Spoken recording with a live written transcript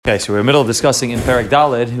Okay, so we're in the middle of discussing in Perek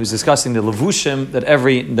Daled, who's discussing the levushim that the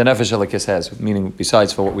Nefesh Elokis has, meaning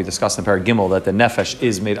besides for what we discussed in Perek Gimel, that the Nefesh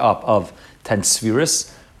is made up of 10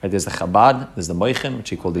 spheres. Right? There's the Chabad, there's the Moichin, which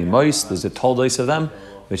he called the Mois, there's the Toldos of them,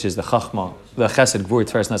 which is the Chachma, the Chesed, Gvur,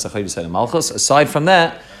 Tveres, Netzach, Chayil, and Malchus. Aside from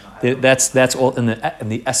that, that's all in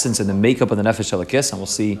the essence and the makeup of the Nefesh Elokis, and we'll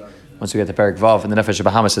see once we get to Perek Vav, in the Nefesh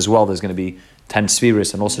Bahamas as well, there's going to be 10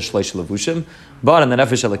 spheres and also Shloisha Levushim. But in the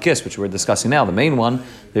Nefesh Elokis, which we're discussing now, the main one,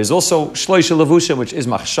 there's also Shloisha Levushim, which is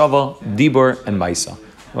Machshava, Dibur, and Maisa.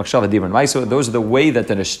 Machshava, Dibur, and Maisa, those are the way that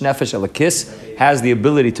the Nefesh Elokis has the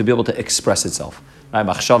ability to be able to express itself. Right?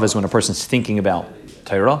 Machshava is when a person's thinking about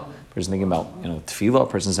Torah, a person's thinking about tefillah, a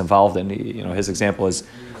person's involved in, his example is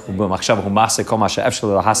that's when a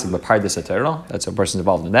person's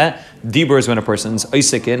involved in that. Dibur is when a person's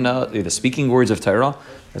Isaac in the speaking words of Torah.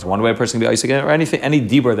 That's one way a person can be Isaac in, or any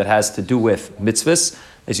Dibur that has to do with mitzvahs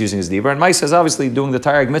is using his Dibur. And Maisa is obviously doing the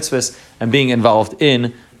Tarag mitzvahs and being involved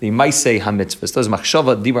in the Maisei ha-mitzvahs. Those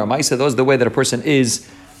Machshava, Dibur, Maisa, those are the way that a person is,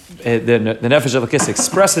 the Nefesh Elokis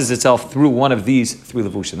expresses itself through one of these three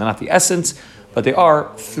levushim. They're not the essence, but they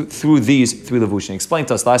are through these three levushim. Explained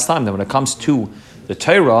to us last time that when it comes to the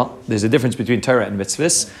Torah, there's a difference between Torah and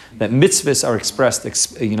mitzvahs. That mitzvahs are expressed,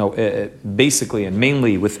 basically and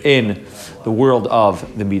mainly within the world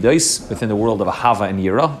of the midos, within the world of ahava and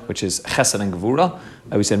yira, which is chesed and gevura.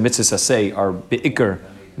 We said mitzvahs asay are beikar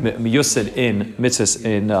miyused in mitzvahs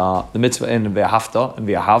in the mitzvah in ve'hafta and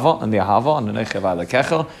ve'ahava and the neicheva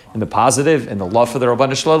lekecha, in the positive, in the love for the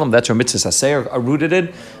Rabban Shalom. That's where mitzvahs asay are rooted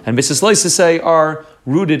in, and mitzvahs lois asay are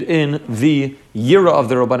rooted in the yira of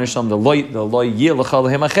the Rabban Shalom, the loy yir l'chal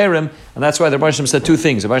him acherim, and that's why the Rabban Shalom said two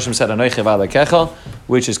things. The Rabban Shalom said aneicheva lekecha,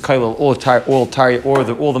 which is kailal all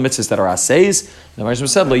the mitzvahs that are asays. The Rabban Shalom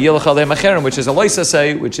said lo yir l'chal him acherim, which is a lois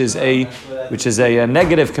asay, which is a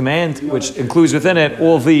negative command, which includes within it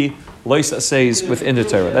all the lois asays within the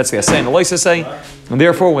Torah. That's the asay and the lois asay, and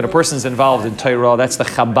therefore when a person is involved in Torah, that's the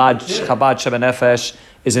Chabad Shebenefesh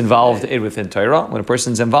is involved within Torah. When a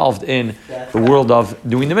person's involved in the world of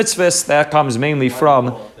doing the mitzvahs, that comes mainly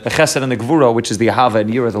from the chesed and the gvura, which is the ahava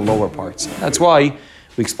and yira, the lower parts. That's why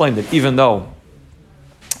we explained that even though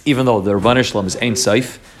the Rabban Shalom is Ein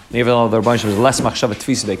Seif, and even though the Rabban Shalom is less machshava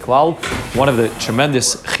tfisa beklal, one of the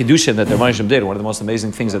tremendous chidushim that the Rabban Shalom did, one of the most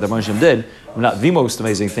amazing things that the Rabban Shalom did, not the most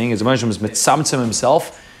amazing thing, is the Rabban Shalom was mitzamtzim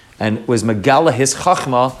himself, and was megala his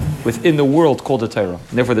chachma within the world called the Torah.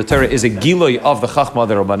 And therefore the Torah is a giloy of the chachma of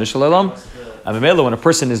the Rabban Shalom. And when a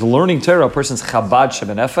person is learning Torah, a person's chabad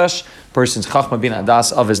shebenefesh, person's chachma bin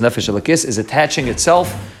adas of his nefesh elokis is attaching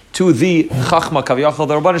itself to the chachma kaviyachal of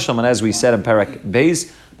the Rabban Shalom. And as we said in Perek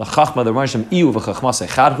Beis, the chachma, the Rabban Shalom, iyu v'chachma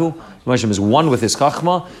sechadhu, the Rabban Shalom is one with his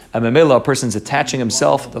chachma, and memela, a person's attaching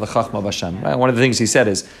himself to the chachma of Hashem. Right? One of the things he said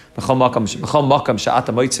is, that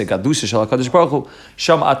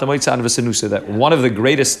one of the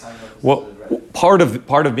greatest, part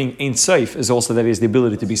of being Ein Seif is also that he has the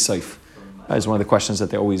ability to be Seif. That is one of the questions that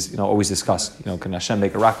they always discuss. Can Hashem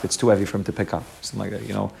make a rock that's too heavy for him to pick up? Something like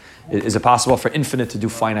that. Is it possible for infinite to do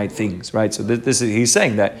finite things? Right. So he's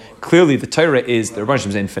saying that clearly the Torah is the Rabban Shalom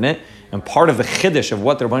is infinite, and part of the chiddush of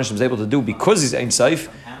what the Rabban Shalom is able to do because he's Ein Seif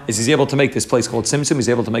is he's able to make this place called Tzimtzum. He's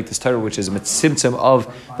able to make this Torah, which is a Tzimtzum of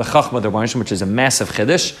the Chachma of the Rabban Shalom, which is a massive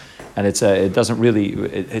chiddush. And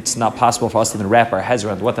it's not possible for us to even wrap our heads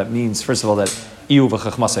around what that means. First of all, that iyu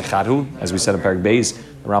v'chachma sechadhu, as we said in Perek Beis,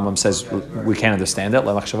 the Rambam says we can't understand that.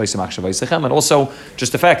 And also,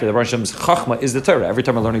 just the fact that the Rabban Shalom's chachma is the Torah. Every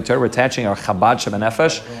time we're learning Torah, we're attaching our chabad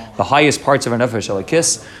shebenefesh, the highest parts of our nefesh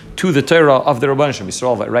elokis, to the Torah of the Rabban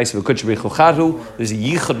Shalom. There's a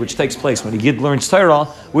yichud which takes place when a yid learns Torah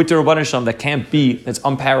with the Rabban Shalom that's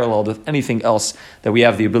unparalleled with anything else that we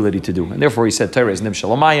have the ability to do. And therefore, he said Torah is nim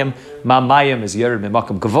shalamayim. Ma mayim is yered min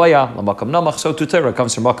makam gavaya, la makam namach. So to Torah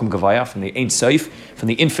comes from makam gavaya, from the Ein Seif, from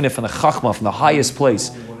the infinite, from the chachma, from the highest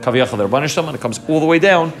place, kaviyachal the Rabban Shalom, and it comes all the way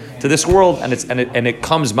down to this world, and it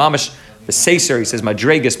comes mamish. The Seiser, he says,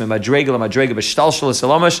 madregas, madrega, madrega, b'shtalshalis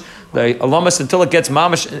alamash, the alamas until it gets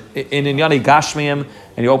mamish in inyani gashmiim,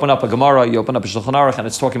 and you open up a Gemara, you open up a Shulchan Aruch, and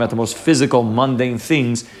it's talking about the most physical, mundane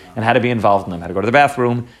things, and how to be involved in them, how to go to the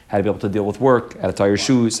bathroom, how to be able to deal with work, how to tie your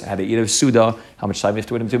shoes, how to eat a suda, how much time you have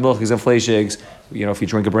to eat into milchies and fleishigs, if you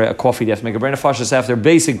drink a coffee, you have to make a brain fashas after,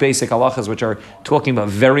 basic halachas, which are talking about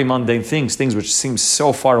very mundane things which seem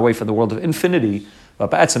so far away from the world of infinity. But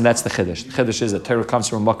ba'atzim, that's the chiddush. The chiddush is that Torah comes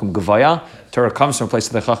from a makom gavaya. Torah comes from a place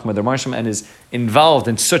of the chachma of the Rabban Shalom and is involved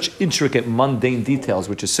in such intricate, mundane details,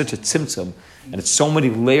 which is such a tzimtzum, and it's so many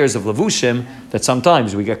layers of levushim that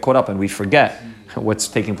sometimes we get caught up and we forget what's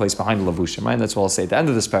taking place behind the levushim, right? And that's what I'll say at the end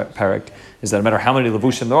of this parak, is that no matter how many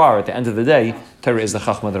levushim there are, at the end of the day, Torah is the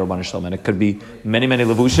chachma of the Rabbanan Shalom. And it could be many, many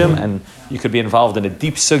levushim, and you could be involved in a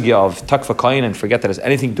deep sugya of takva kain and forget that it has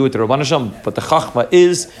anything to do with the Rabbanan Shalom, but the chachma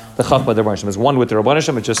is the chachma of the Rabbanan Shalom. It's one with the Rabbanan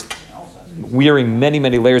Shalom, it's just wearing many,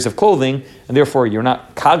 many layers of clothing, and therefore you're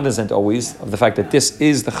not cognizant always of the fact that this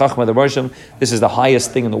is the chachma of the Rabbanan Shalom. This is the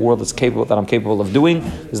highest thing in the world that I'm capable of doing.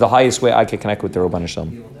 This is the highest way I can connect with the Rabbanan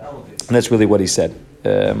Shalom. And that's really what he said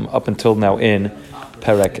up until now in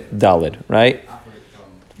Perek Dalid, right?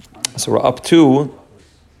 So we're up to.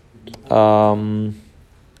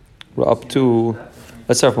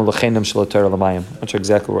 Let's start from L'cheinim Shel Torah L'mayim. I'm not sure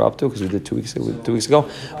exactly what we're up to because we did 2 weeks ago.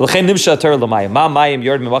 L'cheinim Shel Torah L'mayim. Ma mayim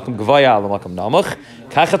yord mimakom gvaya l'makom namach.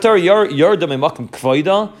 Kach Torah yord mimakom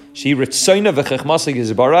kvoida. She ritzoyna v'chachmasa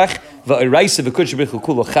yizbarach v'iraisa v'kudshe b'chul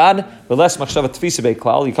kul chad v'les machshava tfisa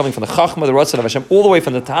be'klal. You're coming from the chachma, the ratzon of Hashem, all the way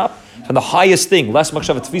from the top, from the highest thing. Les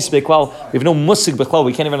machshava tfisa be'klal. We have no musig be'klal.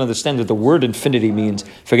 We can't even understand what the word infinity means.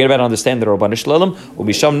 Forget about understanding the Rabbanan Shalom.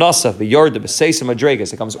 Ubisham nasa v'yord b'seisa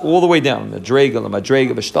madregas. It comes all the way down. Madrega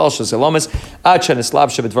l'madrega b'shtal sheselamas achan eslab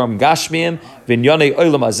shebedvarim gashmiyim v'nyonei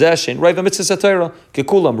olam hazeh shein roiv mitzvahs haTorah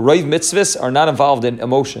kekulam. Roiv mitzvahs are not involved in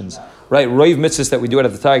emotions. Right, roiv mitzvahs that we do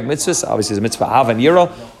at the Targum mitzvahs, obviously there's mitzvah av and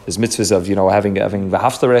yira, there's mitzvahs of having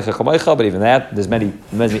v'hafta recha chamaycha, but even that there's many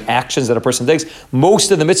actions that a person takes.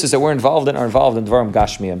 Most of the mitzvahs that we're involved in are involved in dvarim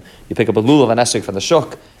gashmiyim. You pick up a lulav and esrog from the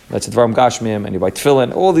shuk, that's a dvarim gashmiyim, and you buy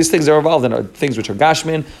tefillin. All these things are involved in are things which are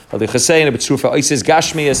gashmiyim.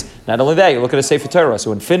 Not only that, you look at a sefer Torah.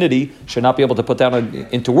 So infinity should not be able to put down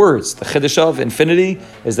into words. The chiddush of infinity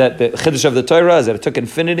is that the chiddush of the Torah is that it took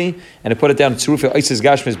infinity and it put it down. Tzrufa oises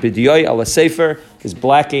gashmiyim b'diyoi ala sefer is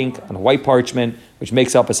black ink on white parchment, which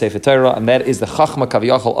makes up a Sefer Torah, and that is the Chachma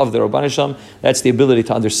Kaviyachal of the Rabbanan Shalom. That's the ability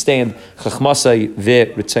to understand Chachmasai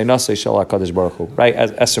ve'ritzaynasai shel HaKadosh Baruch Hu. Right?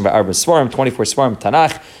 As Esther Ba'arba Svarim, 24 Svarim,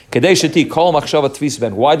 Tanakh, Kedei Sheti Kol Machshava Tvis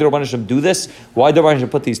Ben. Why did Rabbanan Shalom do this? Why did Rabbanan Shalom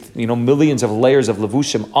put these millions of layers of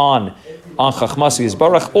levushim on Chachmasai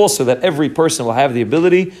Yisbarach? Also that every person will have the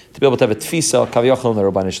ability to be able to have a Tfisa Kaviyachal in the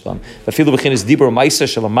Rabbanan Shalom. Vafilu b'chin is Dibur Maisa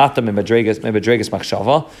Shel Amata Memedregas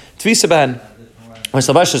Machshava Tfisa Ben.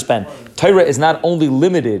 Torah is not only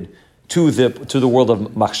limited to the world of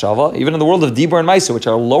machshava, even in the world of dibur and maisa, which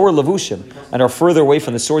are lower levushim and are further away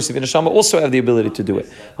from the source of neshama, also have the ability to do it.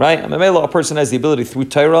 Right? A person has the ability through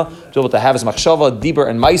Torah to be able to have his machshava, dibur,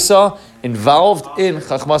 and maisa involved in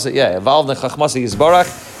chachmasa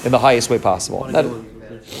yizbarach in the highest way possible.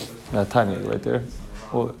 Tanya, right there.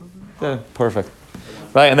 Oh, yeah, perfect.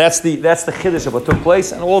 Right, and that's the chiddush of what took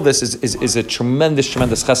place, and all this is a tremendous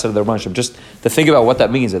chesed of the Rabbanan Shalom. Just to think about what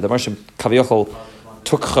that means, that the Rabbanan Shalom Kaviyachol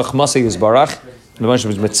took Chachmasei Yisbarach, and the Rabbanan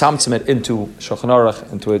Shalom was mitzamtzim it into Shulchan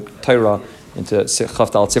Aruch, into a Torah, into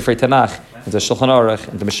Chavtal Tzifrei Tanakh, into Shulchan Aruch,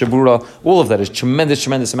 into Mishabura. All of that is tremendous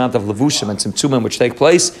amount of levushim and tzimtzumim which take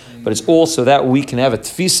place, but it's also that we can have a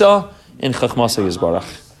tfisa in Chachmasei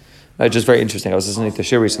Yisbarach. Just very interesting. I was listening to a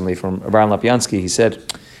shir recently from Abraham Lapiansky. He said,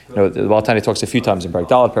 the Baal Tanya talks a few times in Perek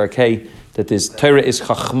Daled, Perek Hey, that this Torah is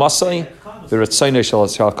chachmasai, the ratzaynei shel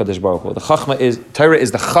HaKadosh Baruch Hu. The chachma is Torah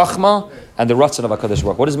is the chachma and the ratzon of HaKadosh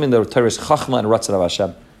Baruch Hu. What does it mean the Torah is chachma and ratzon of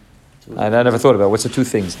Hashem? And I never thought about it. What's the two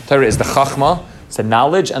things? Torah is the chachma, it's the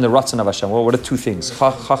knowledge, and the ratzon of Hashem. Well, what are two things?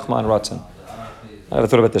 Chachma and ratzon. I never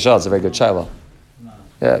thought about the shah. It's a very good shiloh.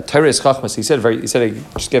 Yeah, Torah is chachma. So he said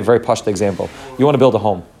just give a very pashut example. You want to build a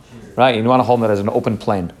home, right? And you want a home that has an open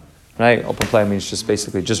plan. Right? Open plan means just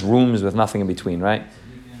basically just rooms with nothing in between, right?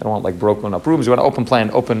 I don't want like broken up rooms. You want an open plan,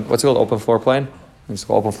 what's it called? Open floor plan? It's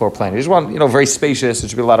called open floor plan. You just want, very spacious. There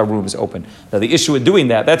should be a lot of rooms open. Now the issue with doing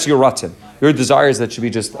that's your ratzon. Your desire is that it should be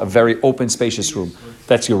just a very open, spacious room.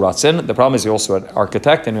 That's your ratzon. The problem is you're also an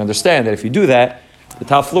architect and you understand that if you do that, the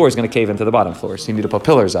top floor is going to cave into the bottom floor. So you need to put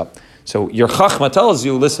pillars up. So your chachma tells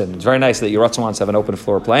you, listen, it's very nice that your ratzon wants to have an open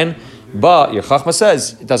floor plan, but your chachma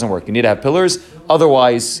says it doesn't work. You need to have pillars,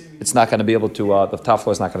 otherwise it's not going to be able to, the top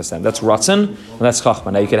floor is not going to stand. That's ratzon, and that's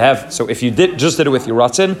chachma. Now you could have, so if you just did it with your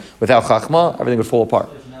ratzon, without chachma, everything would fall apart.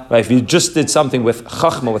 Right? If you just did something with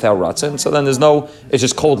chachma without ratzon, so then it's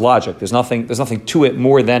just cold logic. There's nothing to it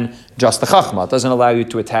more than just the chachma. It doesn't allow you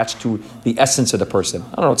to attach to the essence of the person.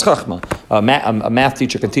 I don't know, it's chachma. A math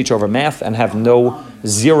teacher can teach over math and have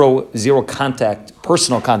zero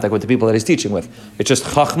personal contact with the people that he's teaching with. It's just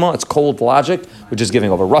chachma, it's cold logic, which is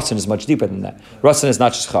giving over. Ratzon is much deeper than that. Ratzon is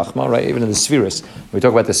not just chachma, right? Even in the spheres, when we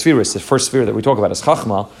talk about the spheres, the first sphere that we talk about is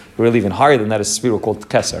chachma, we're really even higher than that is a sphere called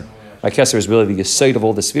keser. Keser is really the yesod of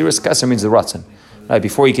all the spheres. Keser means the ratzon. Right?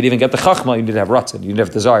 Before you could even get the chachma, you need to have ratzon. You need to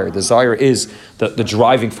have desire. Desire is the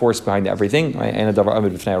driving force behind everything. Right?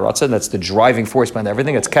 That's the driving force behind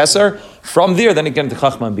everything. It's keser. From there, then you get into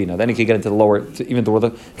chachma and bina. Then you can get into the lower, even the world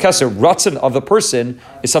of keser. Ratzon of the person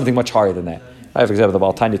is something much higher than that. Right, for example,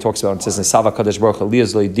 the Tanya talks about it. It says in Sava Kadosh Baruch Hu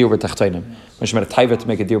Liyaz Lo Yidir B'Tachtainim. When she made a taiva to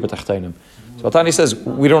make a dir b'tachtainim. So Tanya says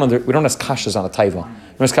we don't ask kashas on a taiva. We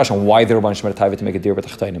don't ask kashas on why the Rabban made a taiva to make a dir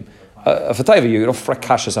b'tachtainim. If a taiva, you don't fret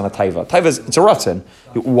kashas on a taiva. Taiva is, it's a ratzon.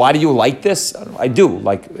 Why do you like this? I do.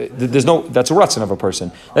 Like there's no, that's a ratzon of a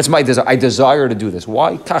person. That's my desire. I desire to do this.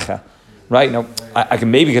 Why? Kacha. Right now, I can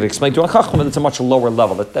maybe explain to a chacham, but it's a much lower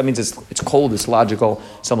level. That means it's cold, it's logical,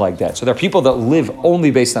 something like that. So there are people that live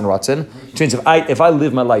only based on ratzon, which means if I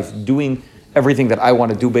live my life doing everything that I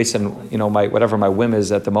want to do based on my whatever my whim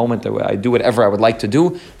is at the moment, that I do whatever I would like to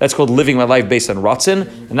do. That's called living my life based on ratzon,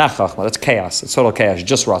 and not chachma. That's chaos. It's total chaos.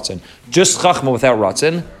 Just ratzon. Just chachma without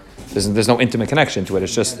ratzon. There's no intimate connection to it.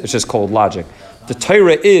 It's just cold logic. The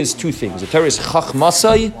Torah is two things. The Torah is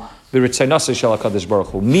chachmasai v'ritzaynasai shel HaKadosh Baruch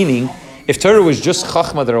Hu, meaning, if Torah was just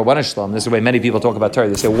Chachma the Rabban Shalom, this is the way many people talk about Torah.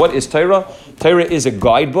 They say, what is Torah? Torah is a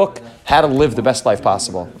guidebook, how to live the best life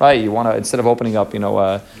possible, right? You want to, instead of opening up,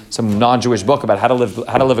 some non-Jewish book about how to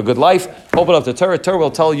live a good life, open up the Torah. Torah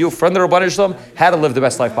will tell you from the Rabban Shalom how to live the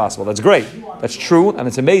best life possible. That's great. That's true, and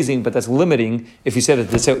it's amazing, but that's limiting if you say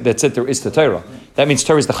that's it, there is the Torah. That means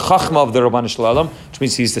Torah is the Chachma of the Rabban Shalom, which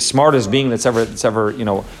means he's the smartest being that's ever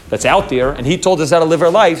that's out there, and he told us how to live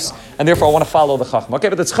our lives, and therefore I want to follow the Chachma. Okay,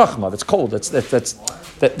 but that's Chachma, that's cold.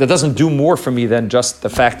 That doesn't do more for me than just the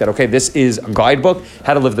fact that, okay, this is a guidebook,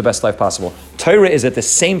 how to live the best life possible. Torah is at the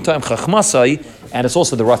same time Chachmasai, and it's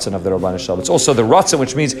also the Ratzon of the Rabban Shalom. It's also the Ratzon,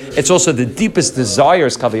 which means it's also the deepest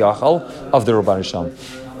desires, Kaviyachal, of the Rabban Shalom.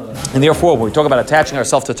 And therefore, when we talk about attaching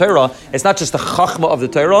ourselves to Torah, it's not just the Chachma of the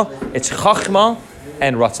Torah, it's Chachma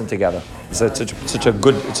and Ratzon together. So it's such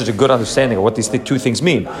a good understanding of what these two things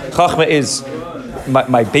mean. Chachma is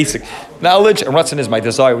my basic knowledge, and Ratzon is my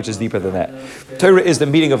desire, which is deeper than that. Torah is the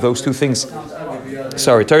meeting of those two things.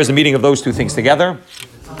 Torah is the meeting of those two things together,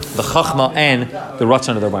 the Chachma and the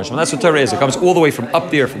Ratzon of the Rabban Shalom. That's what Torah is. It comes all the way from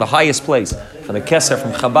up there, from the highest place, from the Keser,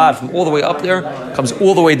 from Chabad, from all the way up there, comes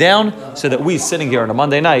all the way down, so that we sitting here on a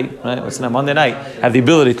Monday night, right? What's on a Monday night, have the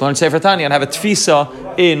ability to learn Sefer Tanya and have a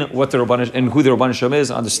tfisa in what the Rabban and who the Rabban Shalom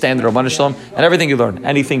is, understand the Rabban Shalom, and everything you learn,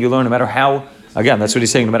 no matter how. Again, that's what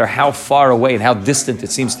he's saying. No matter how far away and how distant it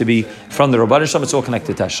seems to be from the Rabban Shalom, it's all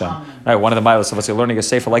connected to Hashem. Right? One of the miles of us learning a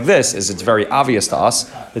sefer like this is it's very obvious to us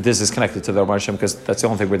that this is connected to the Rabban Shalom, because that's the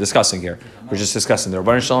only thing we're discussing here. We're just discussing the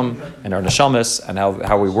Rabban Shalom and our neshamas and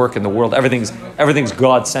how we work in the world. Everything's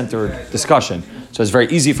God-centered discussion. So it's very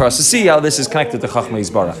easy for us to see how this is connected to Chachma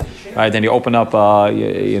Yisbarach. Right? Then you open up,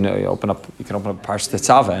 you can open up Parshat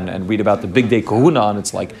Tetzaveh and read about the big day Kahuna, and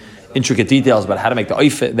it's like intricate details about how to make the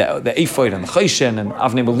ephod and the choshen and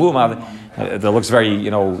avnei malum. That looks very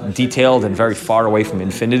detailed and very far away from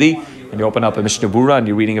infinity. And you open up a Mishnah Bura and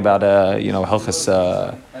you're reading about Hilchas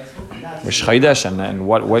Rosh Chodesh and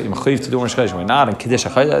what you mechuyev to do in Rosh Chodesh, why not, and Kiddush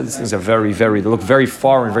HaChodesh. These things are they look very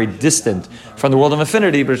far and very distant from the world of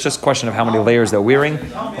infinity, but it's just a question of how many layers they're wearing.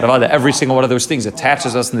 But every single one of those things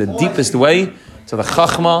attaches us in the deepest way to the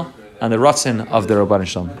Chachma and the Ratzon of the Rabban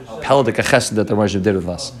Shalom. Peldik HaChesed that the Rajab did with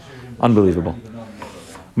us. Unbelievable.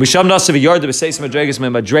 Misham Nasav Yarda B'Seis Madregas Me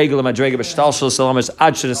Madrega LaMadrega B'Shtalshel Salamas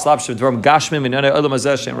Ad Shel Slapsh V'Dvarim Gashmim Min Yana Olam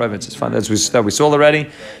Hazeh Shem Ravitz. It's fun. That we saw already.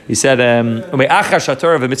 He said, Umei Achar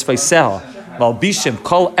Shatorah V'Mitzvah Seha Val Bishim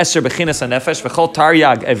Kol Eser B'Chinas HaNefesh V'Chol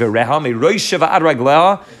Taryag Evereha Me Roishe V'Ad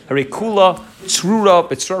Ragleha Hare Kula Tzrura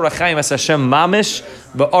B'Tzrura Chaim As Hashem Mamish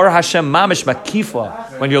B'Or Hashem Mamish Makifa.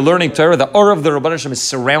 When you're learning Torah, the Or of the Rabban Hashem is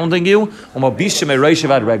surrounding you.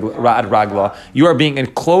 You are being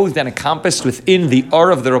enclosed and encompassed within the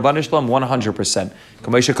Or of the Rabban Hashem 100%.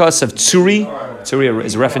 Tzuri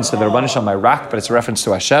is a reference to the Rabban Hashem, Iraq, but it's a reference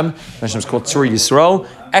to Hashem. Hashem is called Tzuri Yisrael.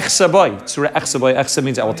 Echsa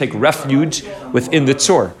means I will take refuge within the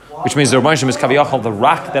Tzur, which means the Rabban Hashem is Kaviyachal, the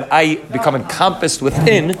rock that I become encompassed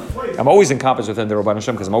within. I'm always encompassed within the Rabban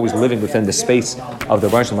Hashem because I'm always living within the space of the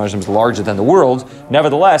Rabban Hashem. The Rabban Hashem is larger than the world.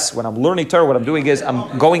 Nevertheless, when I'm learning Torah, what I'm doing is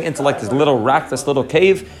I'm going into like this little rock, this little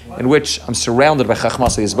cave, in which I'm surrounded by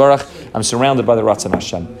Chachmas Yisbarach. I'm surrounded by the Ratzon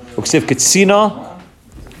Hashem. Uksiv Kitsina,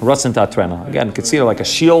 Ratzon Tatrena. Again, Kitsina like a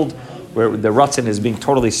shield, where the Ratzon is being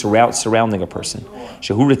totally surrounding a person.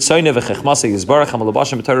 Shehu Ritzoyne v'chachmasa Yisbarach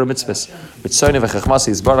hamalabashim b'Torah mitzvahs. Ritzoyne v'chachmasa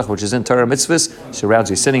Yisbarach, which is in Torah mitzvahs, surrounds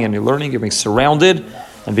you. Sitting and you're learning, you're being surrounded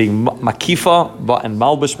and being makifa and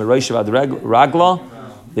malbish meroishav ad ragla,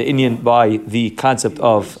 the Indian by the concept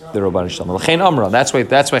of the Rabban Shalom. L'chein amra. That's why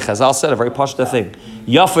Chazal said a very pashta thing.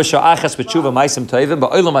 Yafa sha'achas b'tshuva ma'asim tovim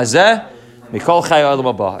ba'olam hazeh Mikol Chai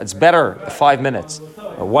Olam Haba. It's better 5 minutes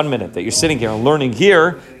or 1 minute that you're sitting here and learning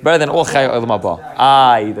here better than all Chai Olam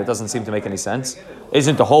Haba. That doesn't seem to make any sense.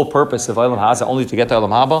 Isn't the whole purpose of Olam Haza only to get to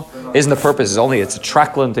Olam Haba? Isn't the purpose it's a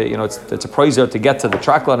trackland to, it's a prayer to get to the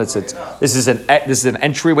trackland. This is an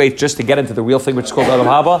entryway just to get into the real thing, which is called Olam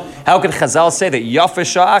Haba. How can Chazal say that Yafa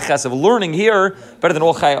Sha'achas of learning here better than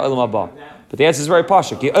all Chai Olam Haba? But the answer is very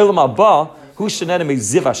pashut. Ki Olam Haba hu shenenem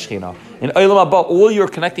ziv hashchina. In Olam Haba, all you're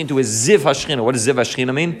connecting to is ziv hashchina. What does ziv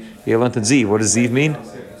hashchina mean? You learned in ziv. What does ziv mean?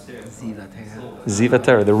 Ziv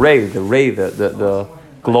Torah. The ray, the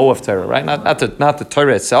glow of Torah, right? Not the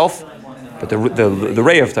Torah itself, but the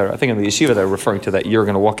ray of Torah. I think in the yeshiva they're referring to that you're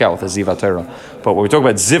going to walk out with a ziv Torah. But when we talk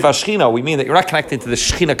about ziv hashchina, we mean that you're not connecting to the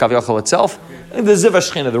shchina kaviyachol itself. The ziv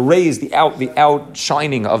hashchina, the ray is the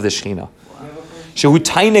outshining of the shchina. Shehu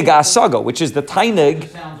tainig asaga, which is the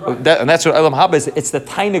tainig, and that's what Olam Haba is. It's the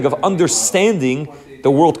tainig of understanding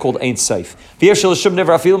the world called Ein Sof. When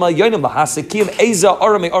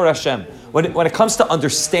it comes to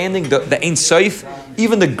understanding the Ein Sof,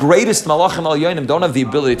 even the greatest malachim al yonim don't have the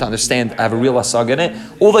ability to understand, have a real asaga in it.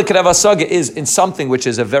 All they could have asaga is in something which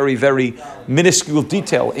is a very, very minuscule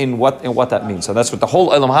detail in what that means. So that's what the whole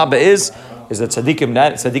Olam Haba is that tzaddikim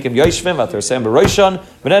yoshvim v'atersem b'roishan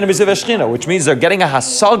v'nenem ziv hashchina, which means they're getting a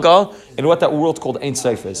hasaga in what that world called Ein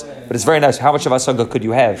Sof is. But it's very nice. How much of hasaga could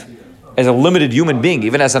you have? As a limited human being,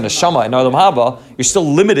 even as a neshama in Olam Haba, you're still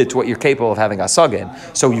limited to what you're capable of having hasaga in.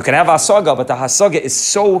 So you can have hasaga, but the hasaga is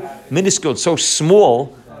so minuscule, so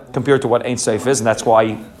small compared to what Ein Sof is, and that's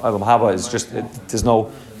why Olam Haba is just there's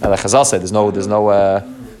no, like Chazal said, there's no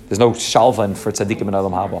shalvan for tzaddikim in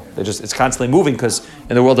Olam Haba. It's constantly moving because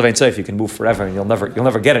in the world of Ein Sof you can move forever and you'll never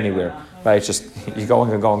get anywhere. Right? It's just you're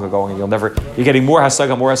going and going and going, and you're getting more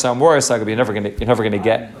hasaga,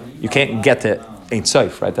 but you can't get to Ein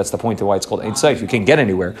Sof, right? That's the point of why it's called Ein Sof. You can't get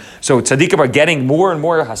anywhere. So tzaddikim are getting more and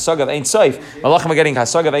more hasag of Ein Sof. Malachim are getting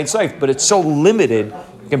hasag of Ein Sof, but it's so limited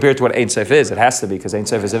compared to what Ein Sof is. It has to be because Ein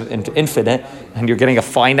Sof is infinite, and you're getting a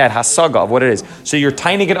finite hasaga of what it is. So your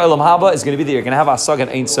tiny in Olam Haba is going to be there. You're going to have hasag in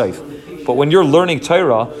Ein Sof. But when you're learning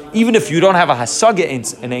Torah, even if you don't have a hasaga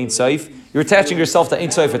in Ein Sof, you're attaching yourself to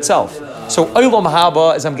Ein Sof itself. So Olam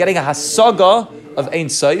Haba is I'm getting a hasaga of Ein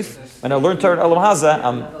Sof. When I learn Torah in Olam Haza,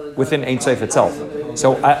 I'm within Ein Sof itself.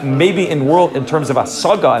 So maybe in terms of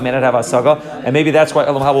asaga, I may not have asaga, and maybe that's why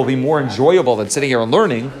Olam Haba will be more enjoyable than sitting here and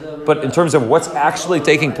learning. But in terms of what's actually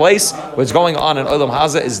taking place, what's going on in Olam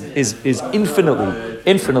Haza is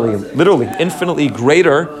infinitely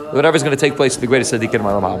greater than whatever's going to take place in the greatest tzaddik in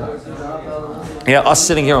Olam Haba. Yeah, us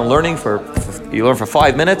sitting here and learning you learn for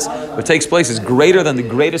 5 minutes, what takes place is greater than the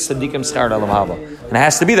greatest tzaddikim schar in Olam Haba. And it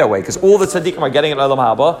has to be that way, because all the tzaddikim are getting in Olam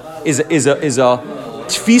Haba is a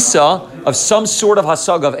tfisa of some sort of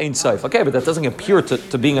hasaga of Ein Sof. Okay, but that doesn't appear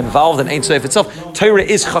to being involved in Ein Sof itself. Torah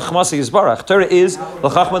is chachmas yisbarach. Torah is the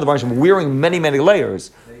chachma the Baruch wearing many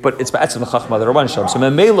layers. But it's ba'atzim the chachma the Rabban Shalom. So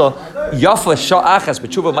memela yafa sha'achas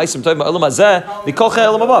b'tshuva ma'asim tovim ba'olam hazeh mikol chai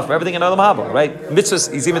olam haba for everything in olam haba. Right? Mitzvahs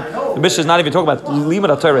the mitzvah is not even talking about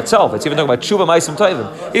limud Torah itself. It's even talking about tshuva ma'asim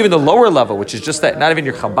tovim. Even the lower level, which is just that, not even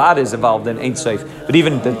your chabad is involved in Ein Sof, but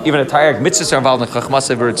even a tayag mitzvahs are involved in chachmas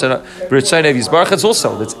v'ritzaynev yisbarach. It's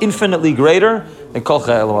also that's infinitely greater than kol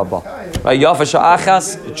chai olam haba. Right? Yafa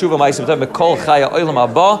sha'achas b'tshuva ma'asim tovim mikol chai olam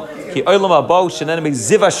haba. All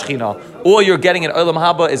you're getting in Olam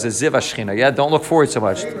Haba is a ziv hashchina. Yeah, don't look forward so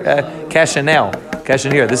much. Cash in now, cash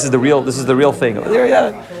in here. This is the real thing.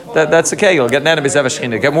 That's okay. You'll get nana b'ziv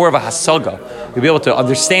hashchina. Get more of a hasaga. You'll be able to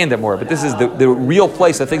understand it more. But this is the real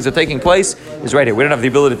place that things are taking place is right here. We don't have the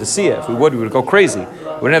ability to see it. If we would go crazy.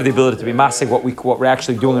 We don't have the ability to be massing what we're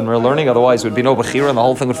actually doing and we're learning. Otherwise, it would be no bechira and the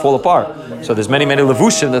whole thing would fall apart. So there's many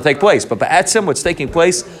levushim that take place. But ba'atzim, what's taking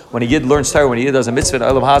place when a yid learns Torah, when a yid does a mitzvah in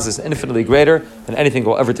Olam Haba, is infinitely greater than anything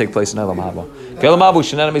will ever take place in Olam Haba. Olam Haba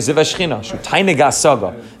shenanam ziv hashchina shu tainig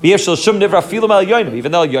hasaga v'yeshel shum nivra filam al yonim,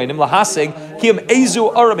 even though yonim lahasig kiyam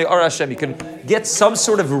ezu arami ar Hashem. You can get some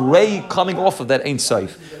sort of ray coming off of that Ein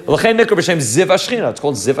Sof. It's called ziv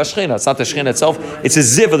hashchina. It's not the shchina itself. It's a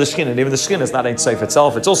ziv of the shchina. And even the shchina is not Ein Sof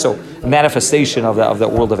itself. It's also a manifestation of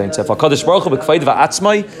that world of Ein Sof. HaKadosh Baruch Hu b'kvaid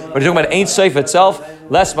va'atzmai. When you're talking about Ein Sof itself,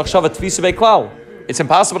 less machshava tfisa beklal. It's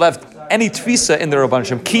impossible to have any tfisa in the Rabban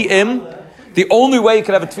Shem. Ki'im. The only way you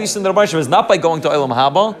can have a tfisa in the Rabban Shem is not by going to Olam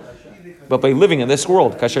Haba, but by living in this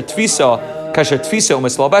world. Kasher tfisa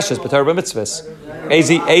u'mislabeshes b'Torah b'mitzvahs.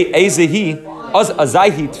 Ezehi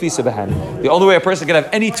azayhi tfisa behen. The only way a person can have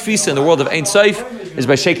any tfisa in the world of Ein Sof is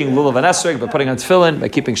by shaking lulav and esrog, by putting on tefillin, by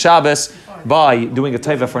keeping Shabbos, by doing a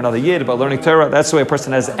teva for another yid, by learning Torah. That's the way a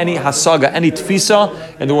person has any hasaga, any tfisa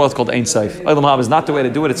in the world called Ein Sof. Olam Haba is not the way to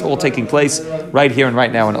do it. It's all taking place right here and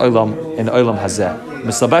right now in Olam Hazeh.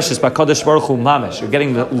 Mislabesh is b'kadosh baruch hu mamish. You're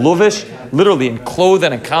getting the luvish, literally enclosed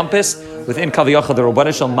and encompassed within Kaviyachal the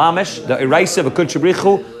Rabbanan Shalom mamish, the Eraisa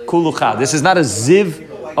v'Kudshabrichu kulucha. This is not a ziv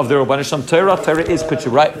of the Rabbanan Shalom Torah. Torah is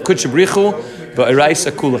Kudshabrichu, the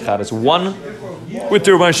Eraisa kulucha. It's one with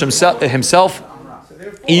the Rabbanan Shalom himself.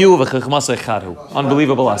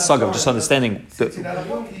 Unbelievable asaga of just understanding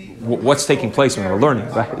what's taking place when we're learning.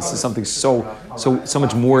 Right, this is something so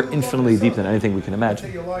much more infinitely deep than anything we can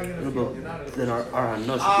imagine. Then our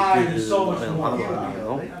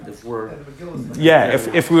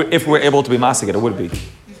if we're able to be masig, it would be.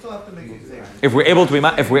 If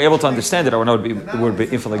we're able to understand it, our no would be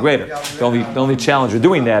infinitely greater. The only challenge with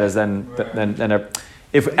doing that is then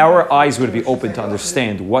if our eyes would be open to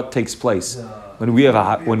understand what takes place when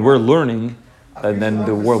we're learning, and then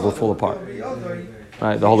the world will fall apart.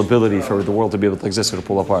 Right, the whole ability for the world to be able to exist would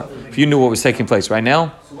fall apart. If you knew what was taking place right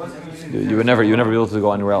now, you would never be able to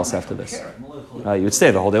go anywhere else after this. You would stay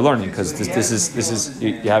the whole day learning because this is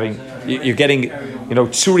you're getting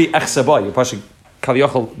tsuri echsaba. You're pushing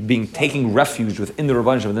kaviyachol taking refuge within the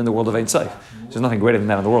Rabbanan within the world of Ein Sof. There's nothing greater than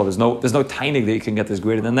that in the world. There's no tainig that you can get that's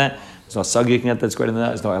greater than that. There's no sagi you can get that's greater than that.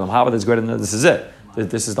 There's no elam haba that's greater than that. This is it.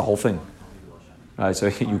 This is the whole thing. Right, so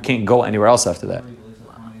you can't go anywhere else after that.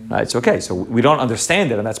 Right, it's okay. So we don't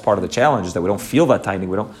understand it, and that's part of the challenge is that we don't feel that tiny.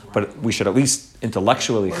 But we should at least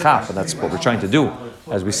intellectually chaf, and that's what we're trying to do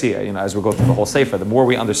as we see, as we go through the whole sefer. The more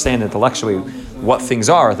we understand intellectually what things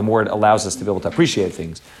are, the more it allows us to be able to appreciate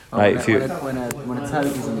things. Right? If you when it's how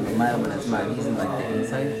he's in the mile, when it's not, he's in like the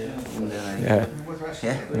inside. Yeah.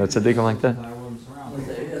 It's a tzaddikim like that.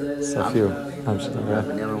 It's a few.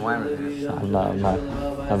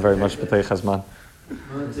 I'm very much b'teich hazman.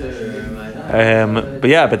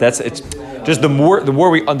 But it's just the more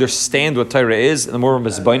we understand what Torah is, the more we're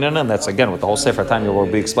mizbainan, and that's again what the whole Sefer Tanya will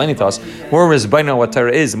be explaining to us. The more we're mizbainan what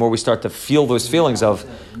Torah is, the more we start to feel those feelings of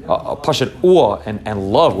pashat awe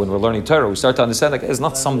and love when we're learning Torah. We start to understand like it's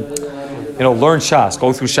not some learn Shas,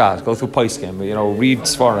 go through Paiskim, read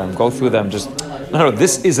Svarim, go through them. No.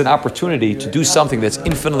 This is an opportunity to do something that's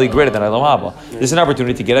infinitely greater than Olam Haba. This is an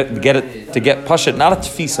opportunity to get pashat, not a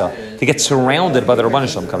tfisa, to get surrounded by the Rabbanan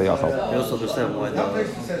Shalom Kaviyachal. I also understand why the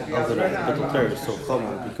Torah is so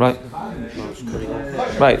common.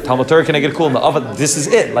 Right. Talmud Torah can get cool in the oven. This is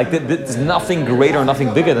it. Like there's nothing greater,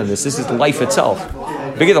 nothing bigger than this. This is life itself.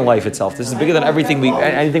 Bigger than life itself. This is bigger than anything we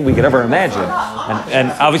could ever imagine.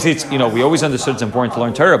 And obviously, it's we always understood it's important to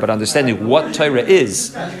learn Torah, but understanding what Torah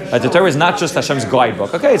is. The Torah is not just Hashem's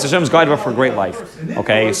guidebook. Okay, it's Hashem's guidebook for a great life.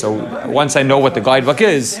 Okay, so once I know what the guidebook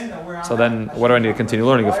is, so then what do I need to continue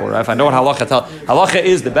learning it for? If I know what halacha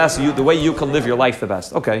is the best, the way you can live your life the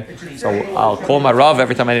best. Okay, so I'll call my Rav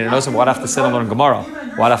every time I need to know something. What I have to sit and learn Gemara?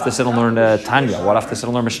 What I have to sit and learn Tanya? What I have to sit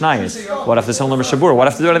and learn Mishnayos? What I have to sit and learn Mishabur? What I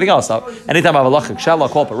have to do anything else? Anytime I have a halacha, I'll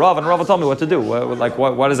call up a Rav, and Rav will tell me what to do.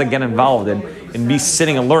 What does it get involved in me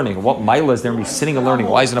sitting and learning? What mila is there in me sitting and learning?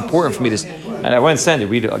 Why is it important for me to? And I went and understand.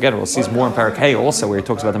 Read it again. We'll see more in Parak Hey also, where he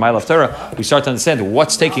talks about the mila of Torah. We start to understand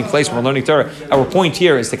what's taking place when we're learning Torah. Our point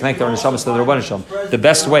here is to connect our neshamas to the Rabbanan Shalom. The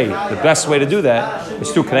best way to do that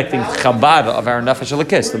is through connecting Chabad of our nefesh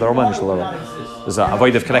alakis to the Rabbanan Shalom. There's a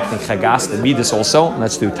avoid of connecting Chagas, the Midas also, and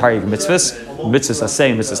that's through Taryag mitzvahs, mitzvahs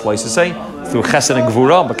asay, mitzvahs loisasay, through Chesed and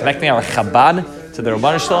Gvura, but connecting our Chabad to the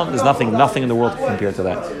Rabbanan Shalom, there's nothing in the world compared to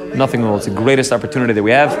that. Nothing in the world. It's the greatest opportunity that we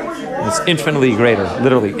have, and it's infinitely greater,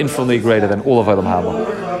 literally infinitely greater than all of Olam Haba.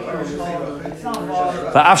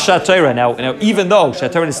 Now, even though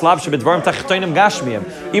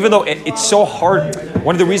even though it's so hard,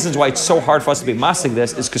 one of the reasons why it's so hard for us to be massing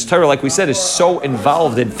this is because Torah, like we said, is so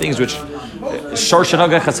involved in things which that's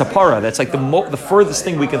like the furthest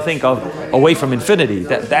thing we can think of away from infinity.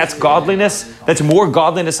 That's godliness. That's more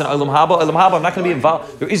godliness than Olam Haba. Olam Haba, I'm not going to be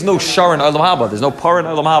involved. There is no shar in Olam Haba. There's no par in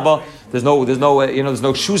Olam Haba. There's no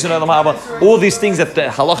shoes in Olam Haba. All these things that the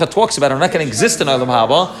halacha talks about are not going to exist in Olam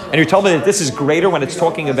Haba. And you're telling me that this is greater when it's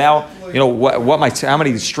talking about how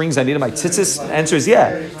many strings I need in my tzitzis? The answer is yeah.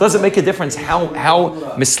 It doesn't make a difference how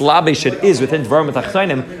mislabesh it is within Dvarim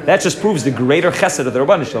Tachtonim. That just proves the greater chesed of the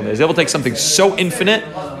Rabbanan Shalom. He's able to take something so infinite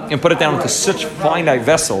and put it down into such finite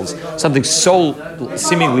vessels, something so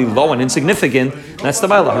seemingly low and insignificant. And that's the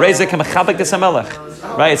Melech.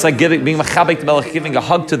 Right? It's like being machabek the Melech, giving a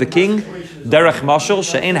hug to the king. Derech mashal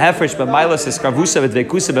she'en hefresh b'mailas eskarvusa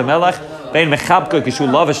v'dvekusa b'melech Bein mechabka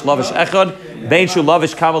kishu lavish echad. Bein shu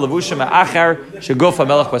lavish kamal levushim achar sheguf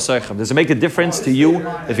hamelach basoichem. Does it make a difference to you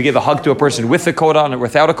if you give a hug to a person with a coat on or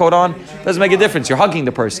without a coat on? Doesn't make a difference. You're hugging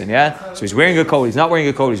the person, yeah? So he's wearing a coat, he's not wearing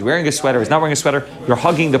a coat, he's wearing a sweater, he's not wearing a sweater. You're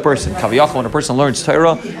hugging the person. Kaviyachol, when a person learns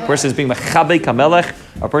Torah, a person is being mechabek hamelech,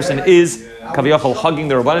 a person is Kaviyachol hugging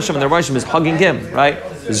the Rabban Hashem, and the Rabban Hashem is hugging him, right?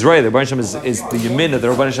 Israel, the Rabban Hashem is the yamin of the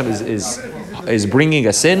Rabban Hashem is bringing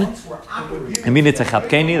us in. The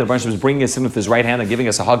Rabban Hashem is bringing us in with his right hand and giving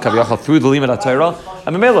us a hug Kaviyachol through the limit of Torah.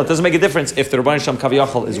 And Mamela, it doesn't make a difference if the Rabban Hashem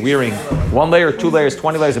Kaviyachol is wearing 1 layer, 2 layers,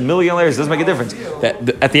 20 layers, 1,000,000 layers. It doesn't make a difference.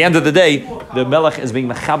 At the end of the day, the Melech is being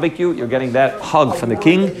mechabik you. You're getting that hug from the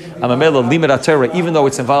king. And Mamela, limit of Torah, even though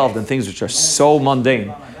it's involved in things which are so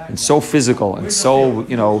mundane and so physical and so,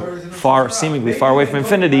 seemingly far away from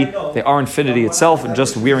infinity, they are infinity itself, and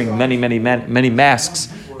just wearing many masks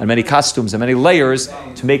and many costumes and many layers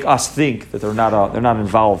to make us think that they're not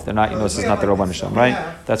involved. They're not, this is not the Rabban Hashem, right?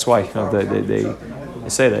 That's why, they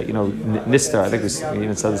say that, Nistar, I think we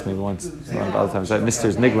even said this maybe once, other times, right? Nistar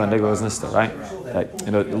is Nigla and Nigla is Nistar, right? That,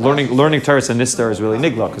 learning Torah and Nistar is really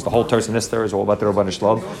Nigla, because the whole Torah and Nistar is all about the Rabban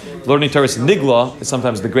Hashem. Learning Torah and Nigla is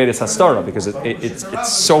sometimes the greatest Hastara, because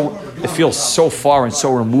it feels so far and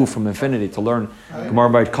so removed from infinity to learn Gemara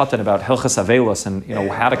Beit Katan about Hilchas Avelos and,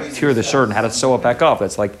 how to tear the shirt and how to sew it back up.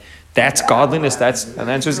 That's godliness. And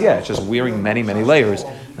the answer is it's just wearing many layers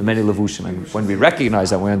and many levushim. And when we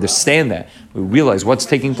recognize that, we understand that, we realize what's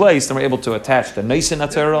taking place, then we're able to attach the Neisin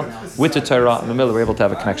Torah with the Torah, and in the middle we're able to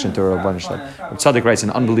have a connection to Rabban Hashem. Tzaddik writes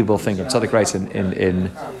an unbelievable thing. Tzaddik writes in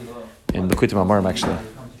the Kutim Amarim, actually.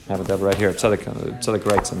 I have it right here. Tzaddik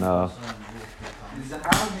writes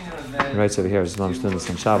he writes over here. I'm doing this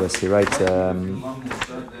on Shabbos. He writes.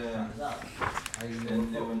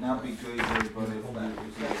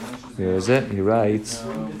 Here is it. He writes.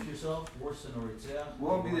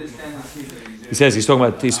 He says he's talking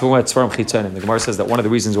about Tzvarim Chitzonim. The Gemara says that one of the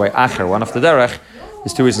reasons why Acher went off the derech,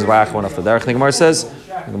 there's 2 reasons why Acher went off the derech. The Gemara says,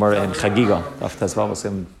 the Gemara in Chagiga, after Tezval was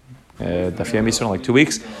in Dafiyam Yisrael, like 2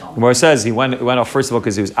 weeks. The Gemara says he went off first of all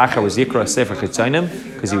because Acher was Yikra Sefer Chitzonim,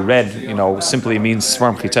 because he read, simply means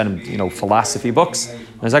Tzvarim Chitzonim, philosophy books.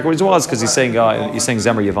 And the second reason was because he's saying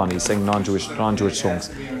Zemer Yavani, he's saying non-Jewish songs.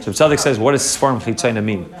 So Tzaddik says, what does Sfarim Chitzonim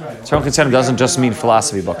mean? Sfarim Chitzonim doesn't just mean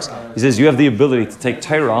philosophy books. He says you have the ability to take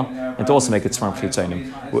Torah and to also make it Sfarim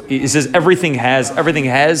Chitzonim. He says everything has a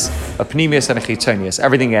Pnimius and a Chitzonius.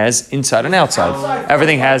 Everything has inside and outside.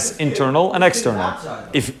 Everything has internal and external.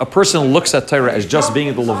 If a person looks at Torah as just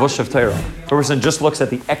being the lavush of Torah, if a person just looks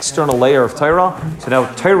at the external layer of Torah, so now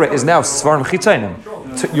Torah is now Sfarim Chitzonim.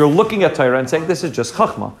 You're looking at Torah and saying this is just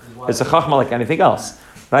chachma. It's a chachma like anything else,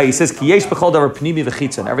 right? He says ki yesh b'chol davar pnimi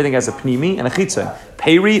v'chitzon. Everything has a pnimi and a chitzon.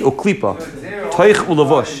 Peri uklipa, toich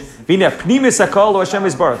ulavosh. V'ine pnimis hakol Hashem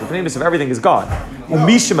yisbarach. The pnimis of everything is God.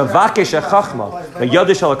 Umisha mevakesh hachachma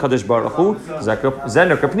v'yadish al hakadosh baruch hu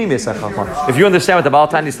zener kapnimis hachachma. If you understand what the Baal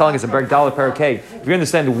Tanya is telling us in Berg Dalet Parakeh, if you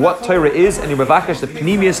understand what Torah is and you mevakesh the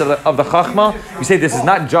pnimius of the chachma, you say this is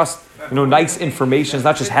not just nice information. It's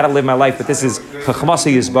not just how to live my life, but this is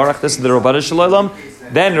Chachmasa Yisbarach. This is the Rabbanan Shalom.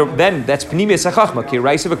 Then that's Pnimius HaChachma. Ki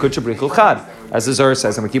Raisa v'Kutsha Brichul Chad, as the Zohar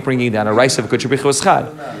says, and we keep bringing it down. A Raisa v'Kutsha Brichul Chad.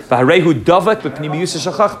 V'Harehu Davak b'Pnimius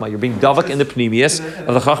HaChachma. You're being Davak in the Pnimius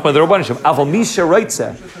of the Chachma of the Rabbanan Shalom. Aval Misha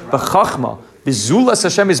Raitze v'Chachma b'Zulas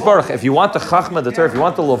Hashem Yisbarach. If you want the Chachma, the Torah, if you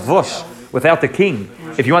want the Lavush without the king,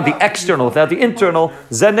 if you want the external without the internal,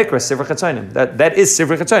 Zed Nikra Sifrei Chitzonim. That is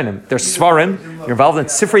Sifrei Chitzonim. There's Svarim. You're involved in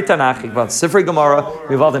Sifrei Tanakh. You're involved in Sifrei Gemara.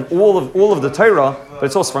 You're involved in all of the Torah, but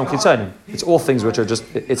it's all Svarim Chitzonim. It's all things which are just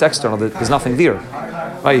it's external. There's nothing there.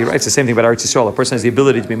 Right? It's the same thing about Eretz Yisrael. A person has the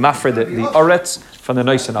ability to be mafred the Aretz from the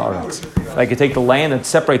Noisen Aretz. Like you take the land and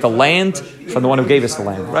separate the land from the one who gave us the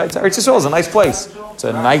land. Right? So Eretz Yisrael is a nice place. It's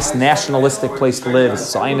a nice nationalistic place to live.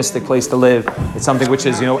 It's a Zionistic place to live. It's something which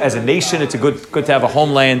is, as a nation, it's a good to have a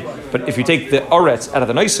homeland. But if you take the Aretz out of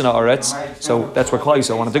the Noisena Aretz, so that's where Klal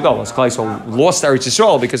Yisrael wanted to go. Klal Yisrael lost Eretz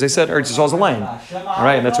Yisrael because they said Eretz Yisrael is a land. All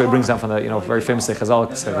right, and that's where it brings down from the, very famously Chazal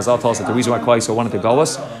tells us that the reason why Klal Yisrael wanted to go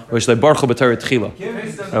was Shlei Baruch Hu B'Torah Tchila.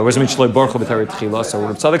 What does it mean Shlei Baruch Hu B'Torah Tchila? So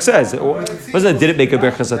what Tzaddik says, it wasn't that didn't make a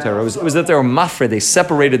Berachas Torah. It was that they were mafred. They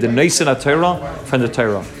separated the Noisena Torah from the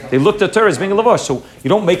Torah. They looked at Torah as being a lavash. So you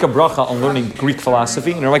don't make a bracha on learning Greek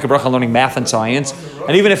philosophy. You don't make a bracha on learning math and science.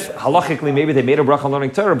 And even if halachically maybe they made a bracha on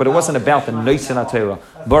learning Torah, but it wasn't about the Noisen Torah.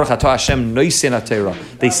 Baruch atah Hashem Noisen Torah.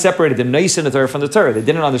 They separated the Noisen Torah from the Torah. They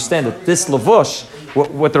didn't understand that this lavush,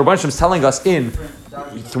 what the Rabban Shem is telling us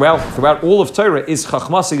throughout all of Torah is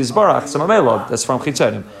Chachmasa Yisbarach Samamela. That's from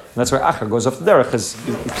Chitzonim. And that's where Acher goes off the derech, is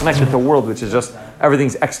connected to a world which is just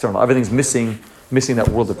everything's external, everything's missing missing that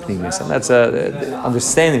world of pneumius. And that's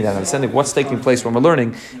understanding what's taking place when we're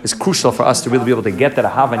learning is crucial for us to really be able to get that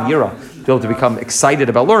ahava and yira, to be able to become excited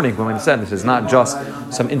about learning. When we understand this is not just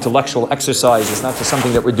some intellectual exercise, it's not just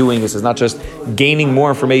something that we're doing, this is not just gaining more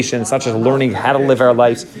information, it's not just learning how to live our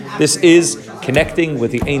lives. This is connecting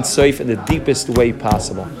with the Ein Sof in the deepest way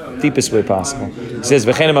possible. Deepest way possible. He says,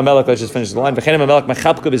 "V'chenim hamelech." Let's just finish the line. "V'chenim hamelech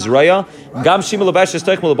mechabka b'zraya gam shimul lebash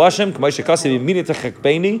shtoich mulabashim k'may shekasi b'minit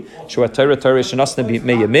chakbeini shu Torah shenasna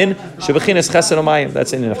b'meyamin shu b'chinas chesed amayim."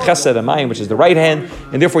 That's in chesed amayim, which is the right hand,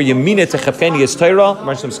 and therefore yeminit chakbeini is Torah. The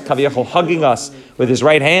Rebbe is kaviyachol hugging us with his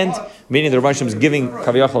right hand, meaning the Rebbe is giving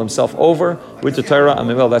kaviyachol himself over with the Torah, and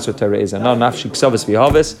well, that's what Torah is. And now nafshi ksavas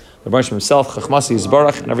v'havis. The Rebbe himself chachmasi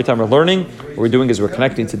yisbarach, and every time we're learning, what we're doing is we're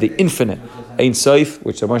connecting to the infinite Ein Sof,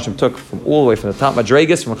 which the Rebbe took from all the way from the top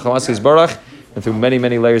madregas, from chachmasi yisbarach, and through many,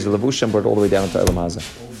 many layers of levushim, brought all the way down to Elam Hazeh.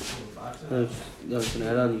 I was going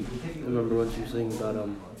to add on, I remember what you were saying about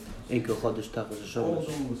Enkel Chodesh Tachas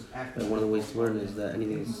Hashemesh. And one of the ways to learn is that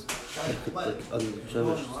anything is like under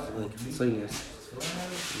Shemesh, like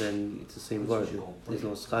Tzinius, then it's the same word. There's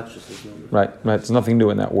no schachus, there's no... Right. There's nothing new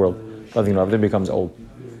in that world. Nothing new. Everything becomes old.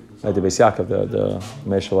 Right, the Beis Yaakov, the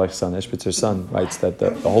Meshalach's son, Ishbitzer's son, writes that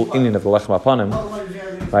the whole Indian of the Lechem Apanim,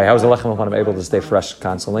 right, how is the Lechem Apanim able to stay fresh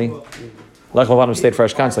constantly? Lechem Apanim stayed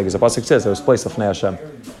fresh constantly, because the Pasuk says it was placed of Fnei Hashem.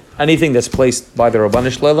 Anything that's placed by the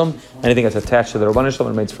Rabbanish Lelam, anything that's attached to the Rabbanish Lelam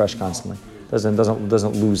remains fresh constantly.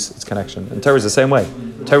 Doesn't lose its connection. And Torah is the same way.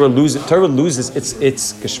 Torah loses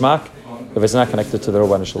its geschmack if it's not connected to the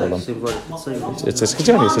Rabbanish Lelam. It's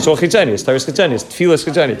chitzonius. It's all chitzonius. Torah is chitzonius. Tefillah is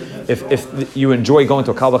chitzonius. If you enjoy going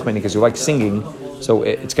to a Kabbalah meeting because you like singing, so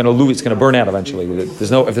it's going to lose. It's going to burn out eventually. If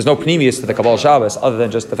there's no pneumius to the Kabbalah Shabbos, other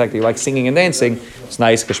than just the fact that you like singing and dancing, it's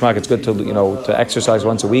nice. Geschmack. It's good to exercise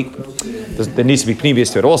once a week. There needs to be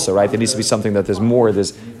pneumius to it also, right? There needs to be something that there's more.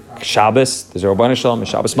 There's Shabbos, there's Rabbanan Shalom,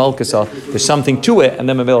 Shabbos Malkasa. There's something to it, and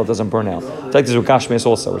then it doesn't burn out. It's like there's Gashmias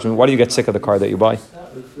also. Which means, why do you get sick of the car that you buy?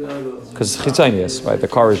 Because it's chitzonius, right? The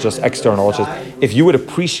car is just external. It's just, if you would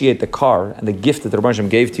appreciate the car and the gift that the Rebbe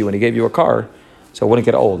gave to you when he gave you a car, so it wouldn't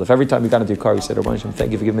get old. If every time you got into your car, you said, Rebbe,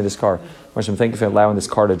 thank you for giving me this car. Rebbe, thank you for allowing this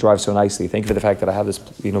car to drive so nicely. Thank you for the fact that I have this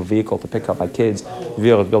vehicle to pick up my kids, to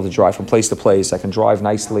be able to drive from place to place. I can drive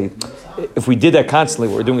nicely. If we did that constantly,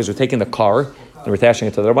 what we're doing is we're taking the car and we're attaching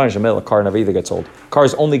it to the Rabbanan Shalom. A car never either gets old.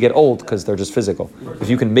 Cars only get old because they're just physical. If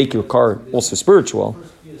you can make your car also spiritual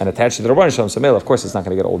and attach to the Rabbanan Shalom Samel, of course it's not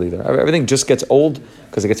going to get old either. Everything just gets old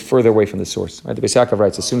because it gets further away from the source. Right? The Beis Yaakov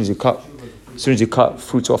writes, as soon as you cut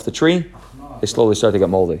fruits off the tree, they slowly start to get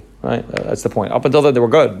moldy. Right? That's the point. Up until then, they were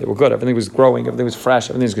good. Everything was growing. Everything was fresh.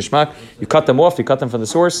 Everything was geschmack. You cut them off. You cut them from the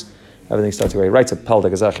source. Everything starts to go. He writes a Pelda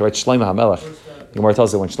Gazach. He writes Shlomo HaMelech. The Gemara tells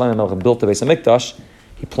us that when Shlomo HaMelech built the Beis HaMikdash,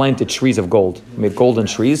 he planted trees of gold. He made golden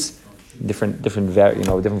trees, different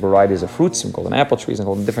varieties of fruits, some golden apple trees and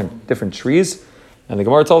golden different trees. And the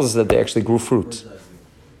Gemara tells us that they actually grew fruit.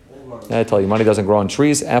 Yeah, I tell you, money doesn't grow on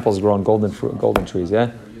trees. Apples grow on golden trees.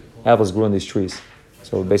 Yeah, apples grew on these trees.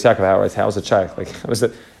 So Beis Yaakov, how was it shaykh? Like it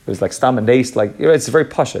was like stam and dace. Like it's very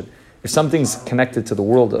pashut. If something's connected to the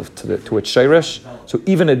world to its shirish, so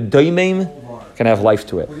even a daimim can have life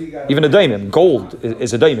to it. Even a daimim, gold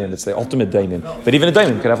is a daimim. It's the ultimate daimim. But even a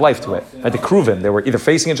daimim can have life to it. At the kruvim, they were either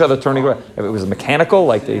facing each other, turning around. If it was mechanical,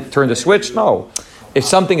 like they turned the switch, no. If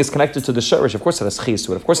something is connected to the shirish, of course it has chiyus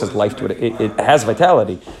to it. Of course it has life to it. It has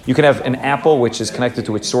vitality. You can have an apple which is connected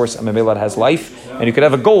to its source, and mamela has life, and you could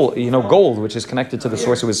have a gold, which is connected to the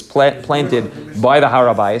source. It was planted by the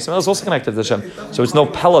harabayis, and it was also connected to Hashem. So it's no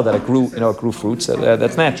pella that it grew fruits.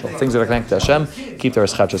 That's natural. Things that are connected to Hashem keep their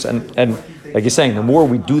eschachos. And like you're saying, the more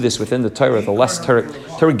we do this within the Torah, the less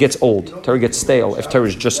Torah gets old. Torah gets stale. If Torah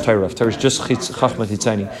is just Torah, if Torah is just chachma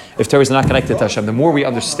hitzani, if Torah is not connected to Hashem, the more we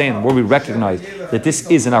understand, the more we recognize that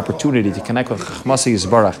this is an opportunity to connect with chachmasi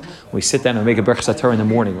yisbarach. When we sit down and make a berachas Torah in the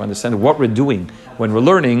morning, we understand what we're doing when we're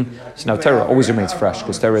learning. So now Torah always remains fresh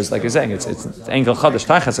because Torah is, like you're saying, it's engel chadash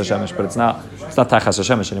tachas hashemesh, but it's not tachas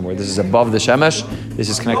hashemesh anymore. This is above the shemesh. This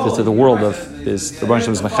is connected to the world of this. The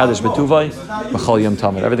Rebbe is mechadash betuvai, mechal yom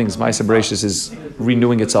tamid. Everything is ma'aser bereishis is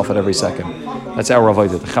renewing itself at every second. That's our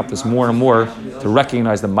avodah. The chap is more and more to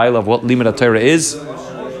recognize the mile of what limud Torah is,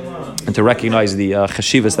 and to recognize the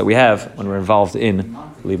chashivas that we have when we're involved in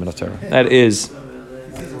limud Torah. That is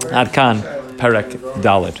Ad Kan Perek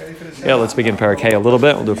Daled. Yeah, let's begin Perek Hey a little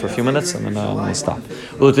bit. We'll do it for a few minutes and then we'll stop.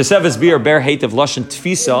 Well, to sev is beer bear hate of lashon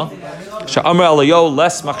tfisa sha'amar alayo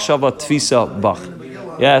les machshava tfisa bach.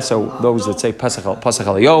 Yeah, so those that say Pesach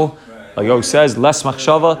alayo. Like says, less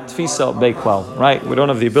machshava, tfisa, beklal. Right? We don't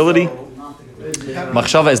have the ability.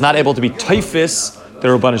 Machshava is not able to be typhus the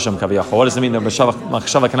Rabban Shem Kaviyachol. What does it mean that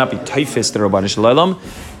machshava cannot be taifis the Rabban Shalom?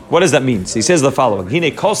 What does that mean? So he says the following: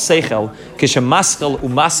 Hine kol seichel kishemaskel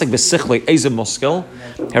umasek besichloi eze muskel.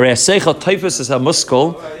 Harei seichel taifis is a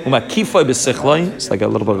muskel umakifoi besichloi. It's like a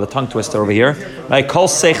little bit of a tongue twister over here. Right? Kol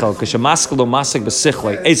seichel kishemaskel umasek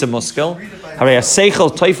besichloi eze muskel. Harei seichel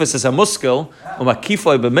taifis is a muskel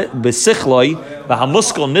umakifoi besichloi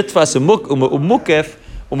v'hamuskel nitfas umukef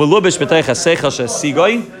umelubish b'teich seichel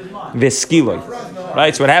shesigoi v'skiloi.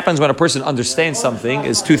 Right, so what happens when a person understands something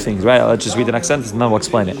is two things, right? Let's just read the next sentence and then we'll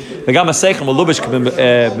explain it.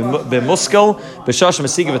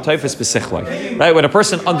 Right, when a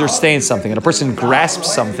person understands something and a person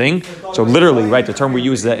grasps something, so literally, right, the term we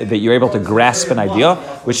use is that you're able to grasp an idea,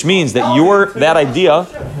 which means that that idea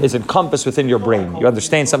is encompassed within your brain. You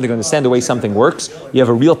understand something, you understand the way something works, you have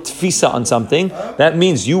a real tfisa on something, that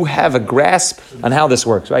means you have a grasp on how this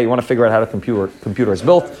works, right? You want to figure out how the computer is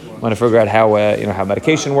built, you want to figure out how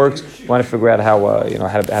medication works. You want to figure out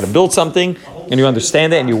how to build something, and you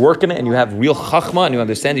understand it, and you work in it, and you have real chachma, and you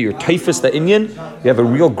understand that you're taifis the inyan. You have a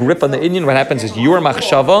real grip on the inyan. What happens is your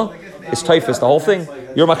machshava is taifis the whole thing.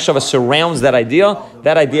 Your machshava surrounds that idea.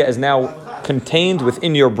 That idea is now contained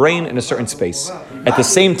within your brain in a certain space. At the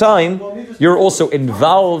same time, you're also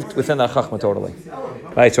involved within that chachma totally.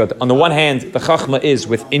 Right. So on the one hand, the chachma is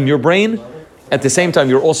within your brain. At the same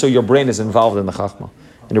time, your brain is involved in the chachma.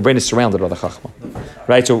 And your brain is surrounded by the chachma,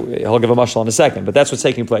 right? So I'll give a mashal in a second, but that's what's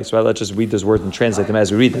taking place, right? Let's just read those words and translate them as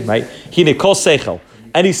we read them, right? Hine kol seichel,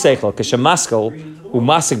 any seichel, kashemaskel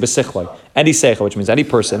umasik besichloi. Any seichel, which means any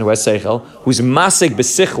person who has seichel, who's masik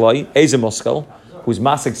besichloi, eze muskel, who's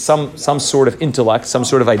masik some sort of intellect, some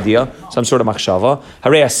sort of idea, some sort of machshava.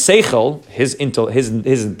 Harei seichel, his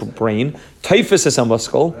brain, taifis is a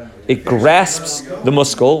muskel. It grasps the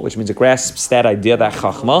muskel, which means it grasps that idea, that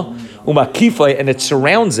chachma, umakifai, and it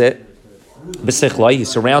surrounds it. Besichlai, he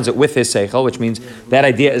surrounds it with his seichel, which means that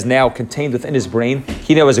idea is now contained within his brain.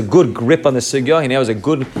 He now has a good grip on the sugya. He now has a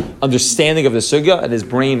good understanding of the sugya, and his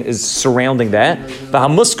brain is surrounding that.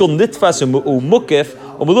 V'hamuskel nitfas umukif.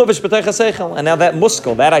 And now that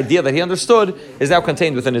muskel, that idea that he understood, is now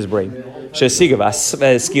contained within his brain. That's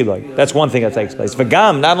one thing that takes place.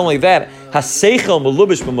 Not only that, the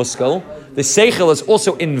seichel is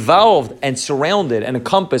also involved and surrounded and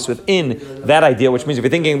encompassed within that idea, which means if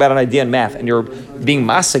you're thinking about an idea in math and you're being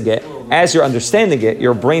masageh, as you're understanding it,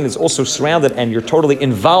 your brain is also surrounded and you're totally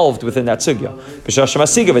involved within that sugya. Right?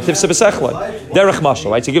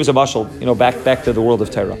 So he gives a mashal, back to the world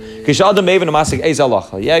of Torah.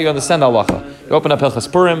 Yeah, you understand halacha. You open up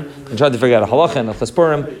Hilchas Purim and try to figure out a halacha and Hilchas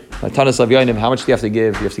Purim. How much do you have to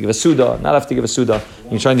give? You have to give a suda, not have to give a suda.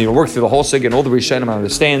 You're trying to work through the whole sugya and all the rishonim and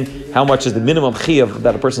understand how much is the minimum chiyav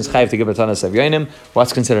that a person's chayiv to give a tanas of yonim,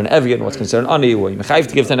 what's considered an evian, what's considered an ani, what you chayiv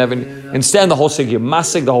to give to an evian. Understand the whole sugya,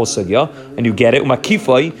 masig the whole sugya, and you get it.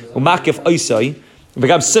 Umakifai, umakif oisai. What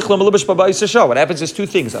happens is two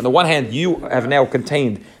things. On the one hand, you have now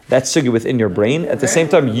contained that sugya within your brain. At the same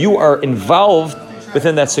time, you are involved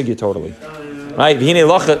within that sugya totally. Right? It's the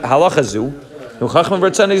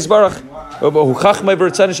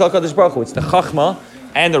chachma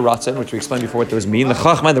and the ratzon, which we explained before what those mean. The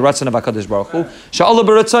chachma and the ratzon of HaKadosh Baruch Hu.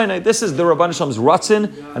 This is the Rabban Shem's ratzon,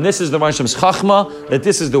 and this is the Rabban Shem's chachma, that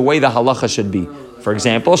this is the way the halacha should be. For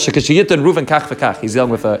example, Shekashiyit and Reuven kach v'kach. He's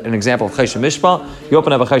dealing with an example of Chayshim Mishpah. You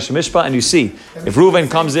open up a Chayshim Mishpah and you see, if Reuven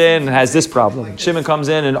comes in and has this problem, Shimon comes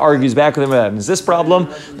in and argues back with him and has this problem,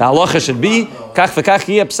 the halacha should be, kach v'kach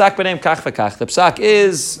yeh psak b'neim kach v'kach. The psak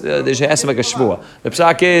is, the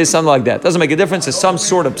psak is something like that. Doesn't make a difference. It's some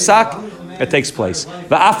sort of psak that takes place.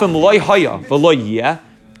 V'afim loy haya v'loy yeh.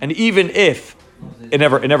 And even if it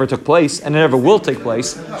never took place, and it never will take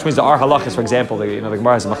place, which means the Ar Halachas, for example, the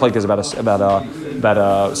Gemara has a machlekes about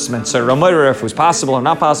Smenser Ramayr, if it was possible or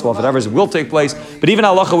not possible, if it ever will take place. But even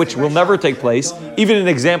halacha which will never take place, even an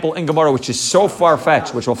example in Gemara which is so far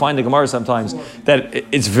fetched, which we'll find in Gemara sometimes that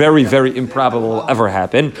it's very, very improbable will ever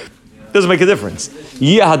happen. Doesn't make a difference.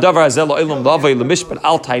 Regardless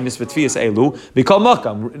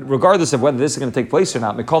of whether this is going to take place or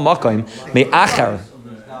not,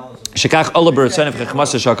 since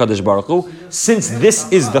this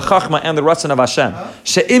is the chachma and the ratzon of Hashem,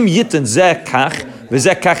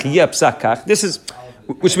 this is,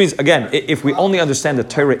 which means, again, if we only understand that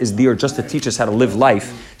Torah is there just to teach us how to live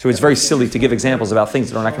life, so it's very silly to give examples about things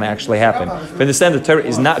that are not going to actually happen. If we understand that Torah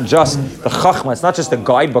is not just the chachma, it's not just the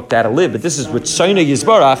guidebook to how to live, but this is with Tzayna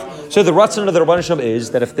Yisbarach. So the ratzon of the Rabban Shem is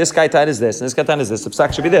that if this kaitan is this and this kaitan is this, the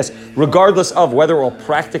psak should be this, regardless of whether it will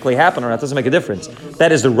practically happen or not. Doesn't make a difference.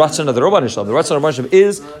 That is the ratzon of the Rabban Shem. The ratzon of the Rabban Shem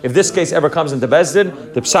is if this case ever comes into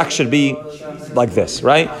Bezdin, the psak should be like this,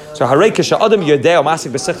 right? So when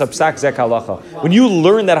you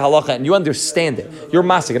learn that halacha and you understand it, you're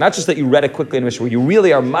masik, and not just that you read it quickly in Mishnah, you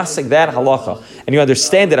really are masik that halacha, and you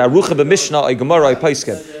understand it. Arucha b'mishnah, a gemara, a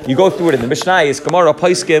paiskim. You go through it in the Mishnah, is gemara,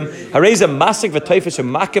 paiskim. Hareza masik v'toifus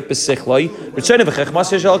u'makif b'sichloi. B'tzayne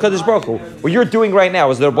v'chechmas yishal kadosh baruch Hu. What you're doing right now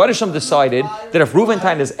is the Rebbe Hashem decided that if Reuven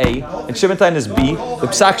time is A and Shimon time is B, the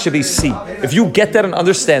psak should be C. If you get that and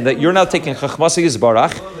understand that, you're now taking chechmas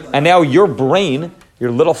yizbarach, and now your brain,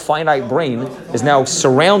 your little finite brain, is now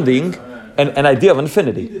surrounding an idea of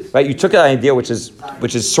infinity, right? You took an idea which is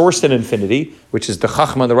sourced in infinity, which is the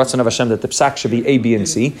chachma and the ratzon of Hashem, that the psak should be A, B, and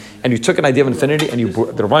C, and you took an idea of infinity, and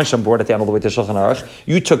the Rebbe Hashem brought it down all the way to Shulchan Aruch.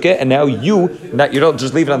 You took it, and now you don't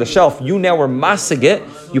just leave it on the shelf. You now are masig it.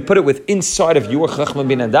 You put it with inside of your chachma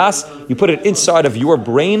bin adas. You put it inside of your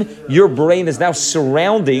brain. Your brain is now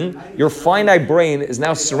surrounding, your finite brain is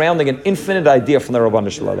now surrounding an infinite idea from the Rabban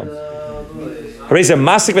Shalom.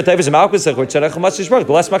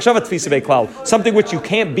 Something which you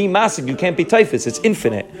can't be masik, you can't be typhus, it's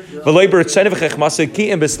infinite. You're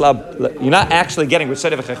not actually getting you're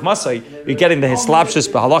getting the hislapshus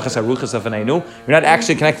b'halachas haruchas of anenu. You're not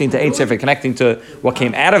actually connecting to Ein Sof, you're connecting to what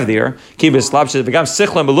came out of there. And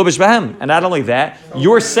not only that,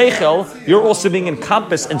 your seichel, you're also being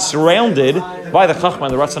encompassed and surrounded by the chachma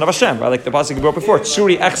and the ratzon of Hashem, right? Like the pasuk we brought before,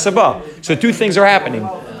 tsuri echsaba. So two things are happening.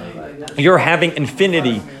 You're having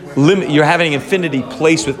infinity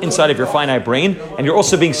placed with inside of your finite brain, and you're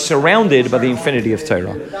also being surrounded by the infinity of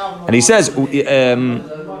Torah. And he says, there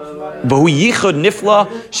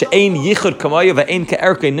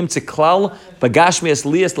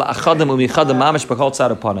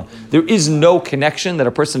is no connection that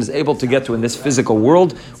a person is able to get to in this physical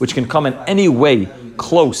world which can come in any way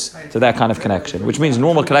close to that kind of connection, which means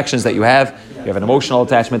normal connections that you have an emotional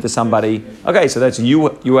attachment to somebody. Okay, so that's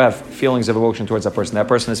you have feelings of emotion towards that person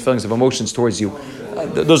has feelings of emotions towards you.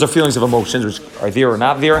 Those are feelings of emotions which are there or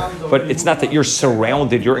not there, but it's not that you're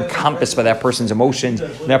surrounded, you're encompassed by that person's emotions,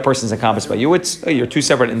 and that person's encompassed by you. It's you're two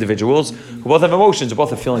separate individuals who both have emotions, who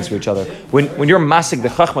both have feelings for each other. When you're masik the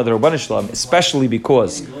chachma, the Rabban Shalom, especially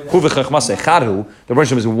because hu v'chachma sechadhu, the Rabban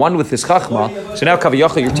Shalom is one with his chachma, so now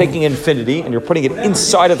kaviyachah, you're taking infinity and you're putting it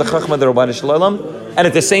inside of the chachma, the Rabban Shalom, and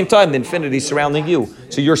at the same time, the infinity is surrounding you.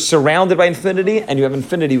 So you're surrounded by infinity, and you have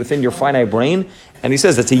infinity within your finite brain. And he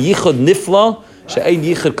says that's a yichud nifla, she'ein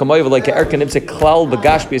yichud kamoy v'lei ke'erken nimtze klal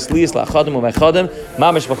b'gash b'yislias la'achadim u'mechadim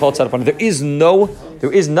mamish b'chol tzad upon. There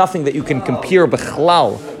is nothing that you can compare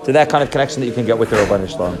b'chlal to that kind of connection that you can get with the Rabban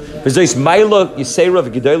Shalom. V'zois ma'ila yisera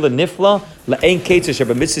v'gedola nifla la'ein ketzah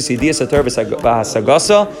sheb'mitzvahs yidiyas haTorah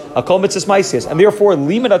v'hasagasa akol mitzvahs ma'asiyos. And therefore,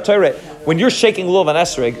 limit haTorah, when you're shaking lulav and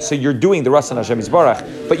esrog, so you're doing the ratzon Hashem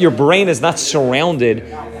Yisbarach, but your brain is not surrounded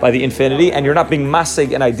by the infinity, and you're not being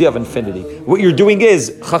masig an idea of infinity. What you're doing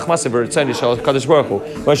is chachmas v'ritzon yishal kadosh baruch Hu.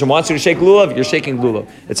 When Hashem wants you to shake lulav, you're shaking lulav.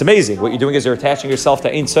 It's amazing. What you're doing is you're attaching yourself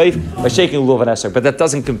to Ein Sof by shaking lulav and esrog. But that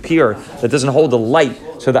doesn't compare. That doesn't hold the light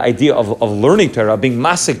to the idea of learning Torah, being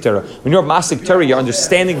masig Torah. When you're masig Torah, you're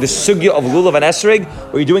understanding the sugya of lulav and esrog.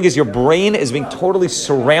 What you're doing is your brain is being totally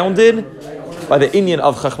surrounded by the inyan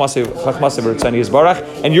of chachmas v'ritzon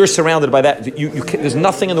yisbarach, and you're surrounded by that. There's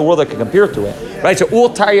nothing in the world that can compare to it, right? So all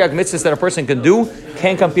taryag mitzvahs that a person can do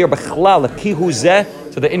can't compare b'chlal kihu zeh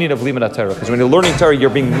to the inyan of limud Torah. Because when you're learning Torah,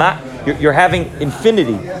 you're having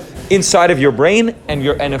infinity inside of your brain, and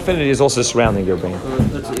infinity is also surrounding your brain.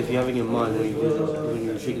 Let's say if you're having in mind when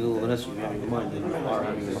you're shaking a little bit, you're having in mind, then you are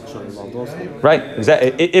having a machshava involved also. Right,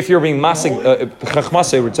 exactly. If you're being masig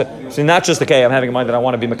chachmasei, so not just okay, I'm having in mind that I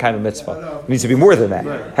want to be mekayim mitzvah. It needs to be more than that.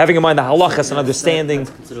 Right. Having in mind the halachas and understanding.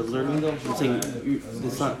 That's considered learning, though. I'm saying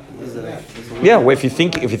it's not. Yeah, well, if you're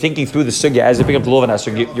thinking through the sugya as you pick up the lulav and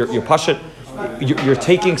esrog, you're pashut. You're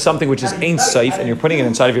taking something which is Ein Sof and you're putting it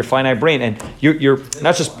inside of your finite brain, and you're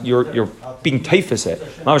not just you're being typhus it.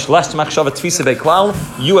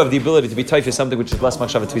 You have the ability to be typhus something which is less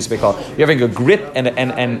machshava tfisa beklal. You're having a grip and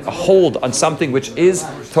a hold on something which is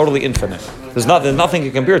totally infinite. There's nothing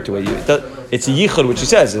to compare to it. It's a yichud, which he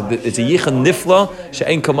says it's a yichud nifla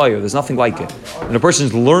she'ein kamayo. There's nothing like it. When a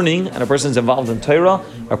person's learning and a person's involved in Torah,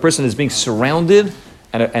 a person is being surrounded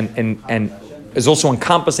and is also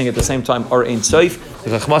encompassing at the same time our Ein Sof,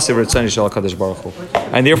 and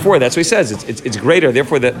therefore that's what he says. It's greater.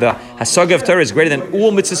 Therefore, the hasaga of Torah is greater than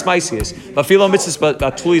all mitzvahs ma'asiyos. V'afilo mitzvahs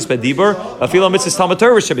b'tluis b'dibur, v'afilo mitzvahs Talmud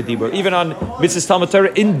Torah sheb'dibur. Even on mitzvahs Talmud Torah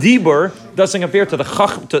in dibur doesn't compare to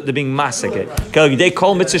the being masik. They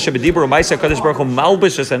call mitzvahs sheb'dibur u'ma'aseh Kadosh Baruch Hu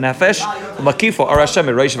malbishas and nefesh u'makifo ar Hashem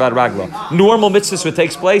eroish v'ad ragla. Normal mitzvahs what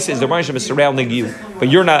takes place is the Rebbe Hashem is surrounding you. but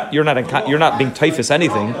you're not being typhus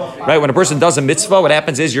anything, right? When a person does a mitzvah, what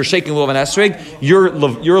happens is you're shaking lulav and esrog. Your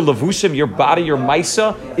levushim, your body, your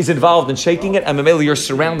maisa is involved in shaking it, and mamela you're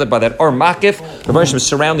surrounded by that ar makif. The Rebbeinu is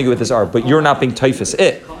surrounding you with this ar, but you're not being typhus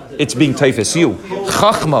it's being typhus you.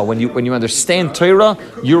 Chachma, when you understand Torah,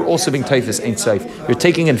 you're also being typhus Ein Sof. You're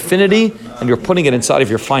taking infinity and you're putting it inside of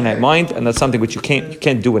your finite mind, and that's something which you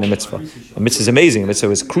can't do in a mitzvah. A mitzvah is amazing. A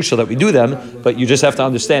mitzvah is crucial that we do them, but you just have to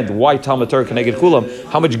understand why Talmud Torah Keneged Kulam,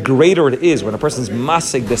 how much greater it is when a person's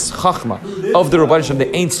masig this chachma of the Rabbanan Shalom,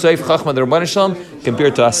 the Ein Sof chachma of the Rabbanan Shalom,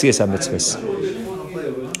 compared to asiyas mitzvahs.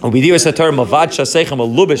 Aside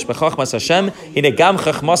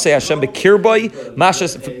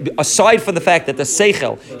from the fact that the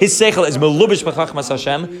seichel, his seichel is melubish b'chachmas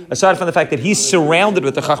Hashem, aside from the fact that he's surrounded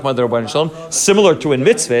with the chachma of the Rabbanan Shalom, similar to in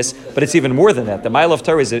mitzvahs, but it's even more than that. The mile of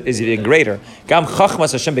Torah is even greater. Gam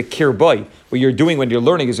chachmas Hashem b'kirboi. What you're doing when you're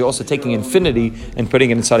learning is you're also taking infinity and putting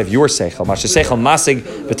it inside of your seichel. Masha seichel masig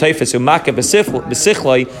b'teifes umake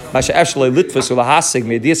b'sichloi, masha efshloi litvus ulahasig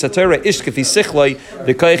me'ediyas haTorah ishkefi sichloi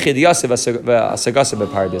v'koich yediyasiv asagasiv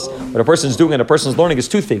b'pardes. What a person's doing and a person's learning is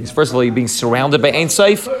two things. First of all, you're being surrounded by Ein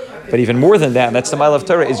Sof, but even more than that, and that's the mile of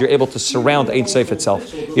Torah, is you're able to surround Ein Sof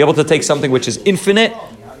itself. You're able to take something which is infinite,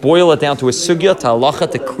 boil it down to a sugya, to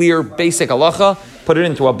halacha, to clear basic halacha, put it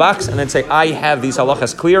into a box, and then say, I have these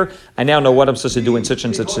halachas clear. I now know what I'm supposed to do in such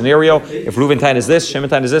and such scenario. If Reuven is this,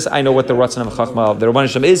 Shimon is this, I know what the Ratzon of Chachma of the Rabbanan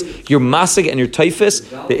Shalom is. Your masig and your typhus,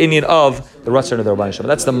 the Indian of the Ratzon of the Rabbanan Shalom.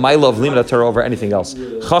 That's the mila of limud Torah over anything else.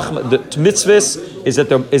 Chachma, the mitzvahs is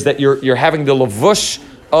that you're having the lavush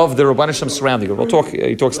of the Rabbanan Shalom surrounding you.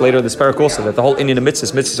 He talks later in this parak also that the whole Indian of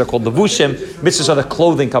mitzvahs are called levushim. Mitzvahs are the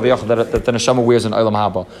clothing kaviyach that the neshama wears in Olam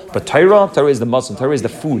Haba. But Torah is the muslim. Torah is the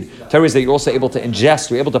food. Torah is that you're also able to ingest.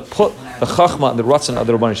 You're able to put the chachma and the ratzon of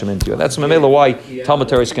the Rabbanan Shalom into you. That's mamela why Talmud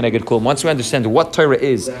Torah is Keneged Kulam. Once we understand what Torah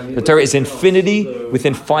is, the Torah is infinity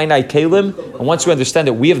within finite kalim, and once we understand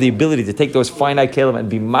that we have the ability to take those finite kalim and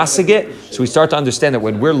be masig, so we start to understand that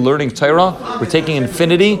when we're learning Torah, we're taking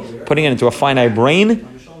infinity, putting it into a finite brain,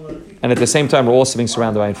 and at the same time, we're also being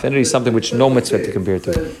surrounded by infinity, something which no mitzvah to compare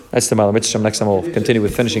to. That's the Malam Mitzvah. Next time we'll continue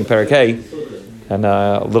with finishing Parak Hay, and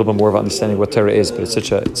a little bit more of understanding what Torah is. But it's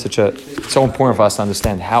so important for us to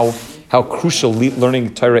understand how crucial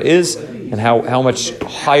learning Torah is, and how much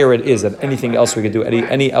higher it is than anything else we can do,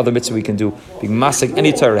 any other mitzvah we can do. Being masik,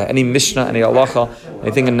 any Torah, any Mishnah, any halacha,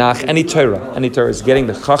 anything in Nach, any Torah is getting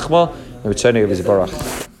the chachma and the Tzedek of his barach.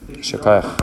 Shekayach.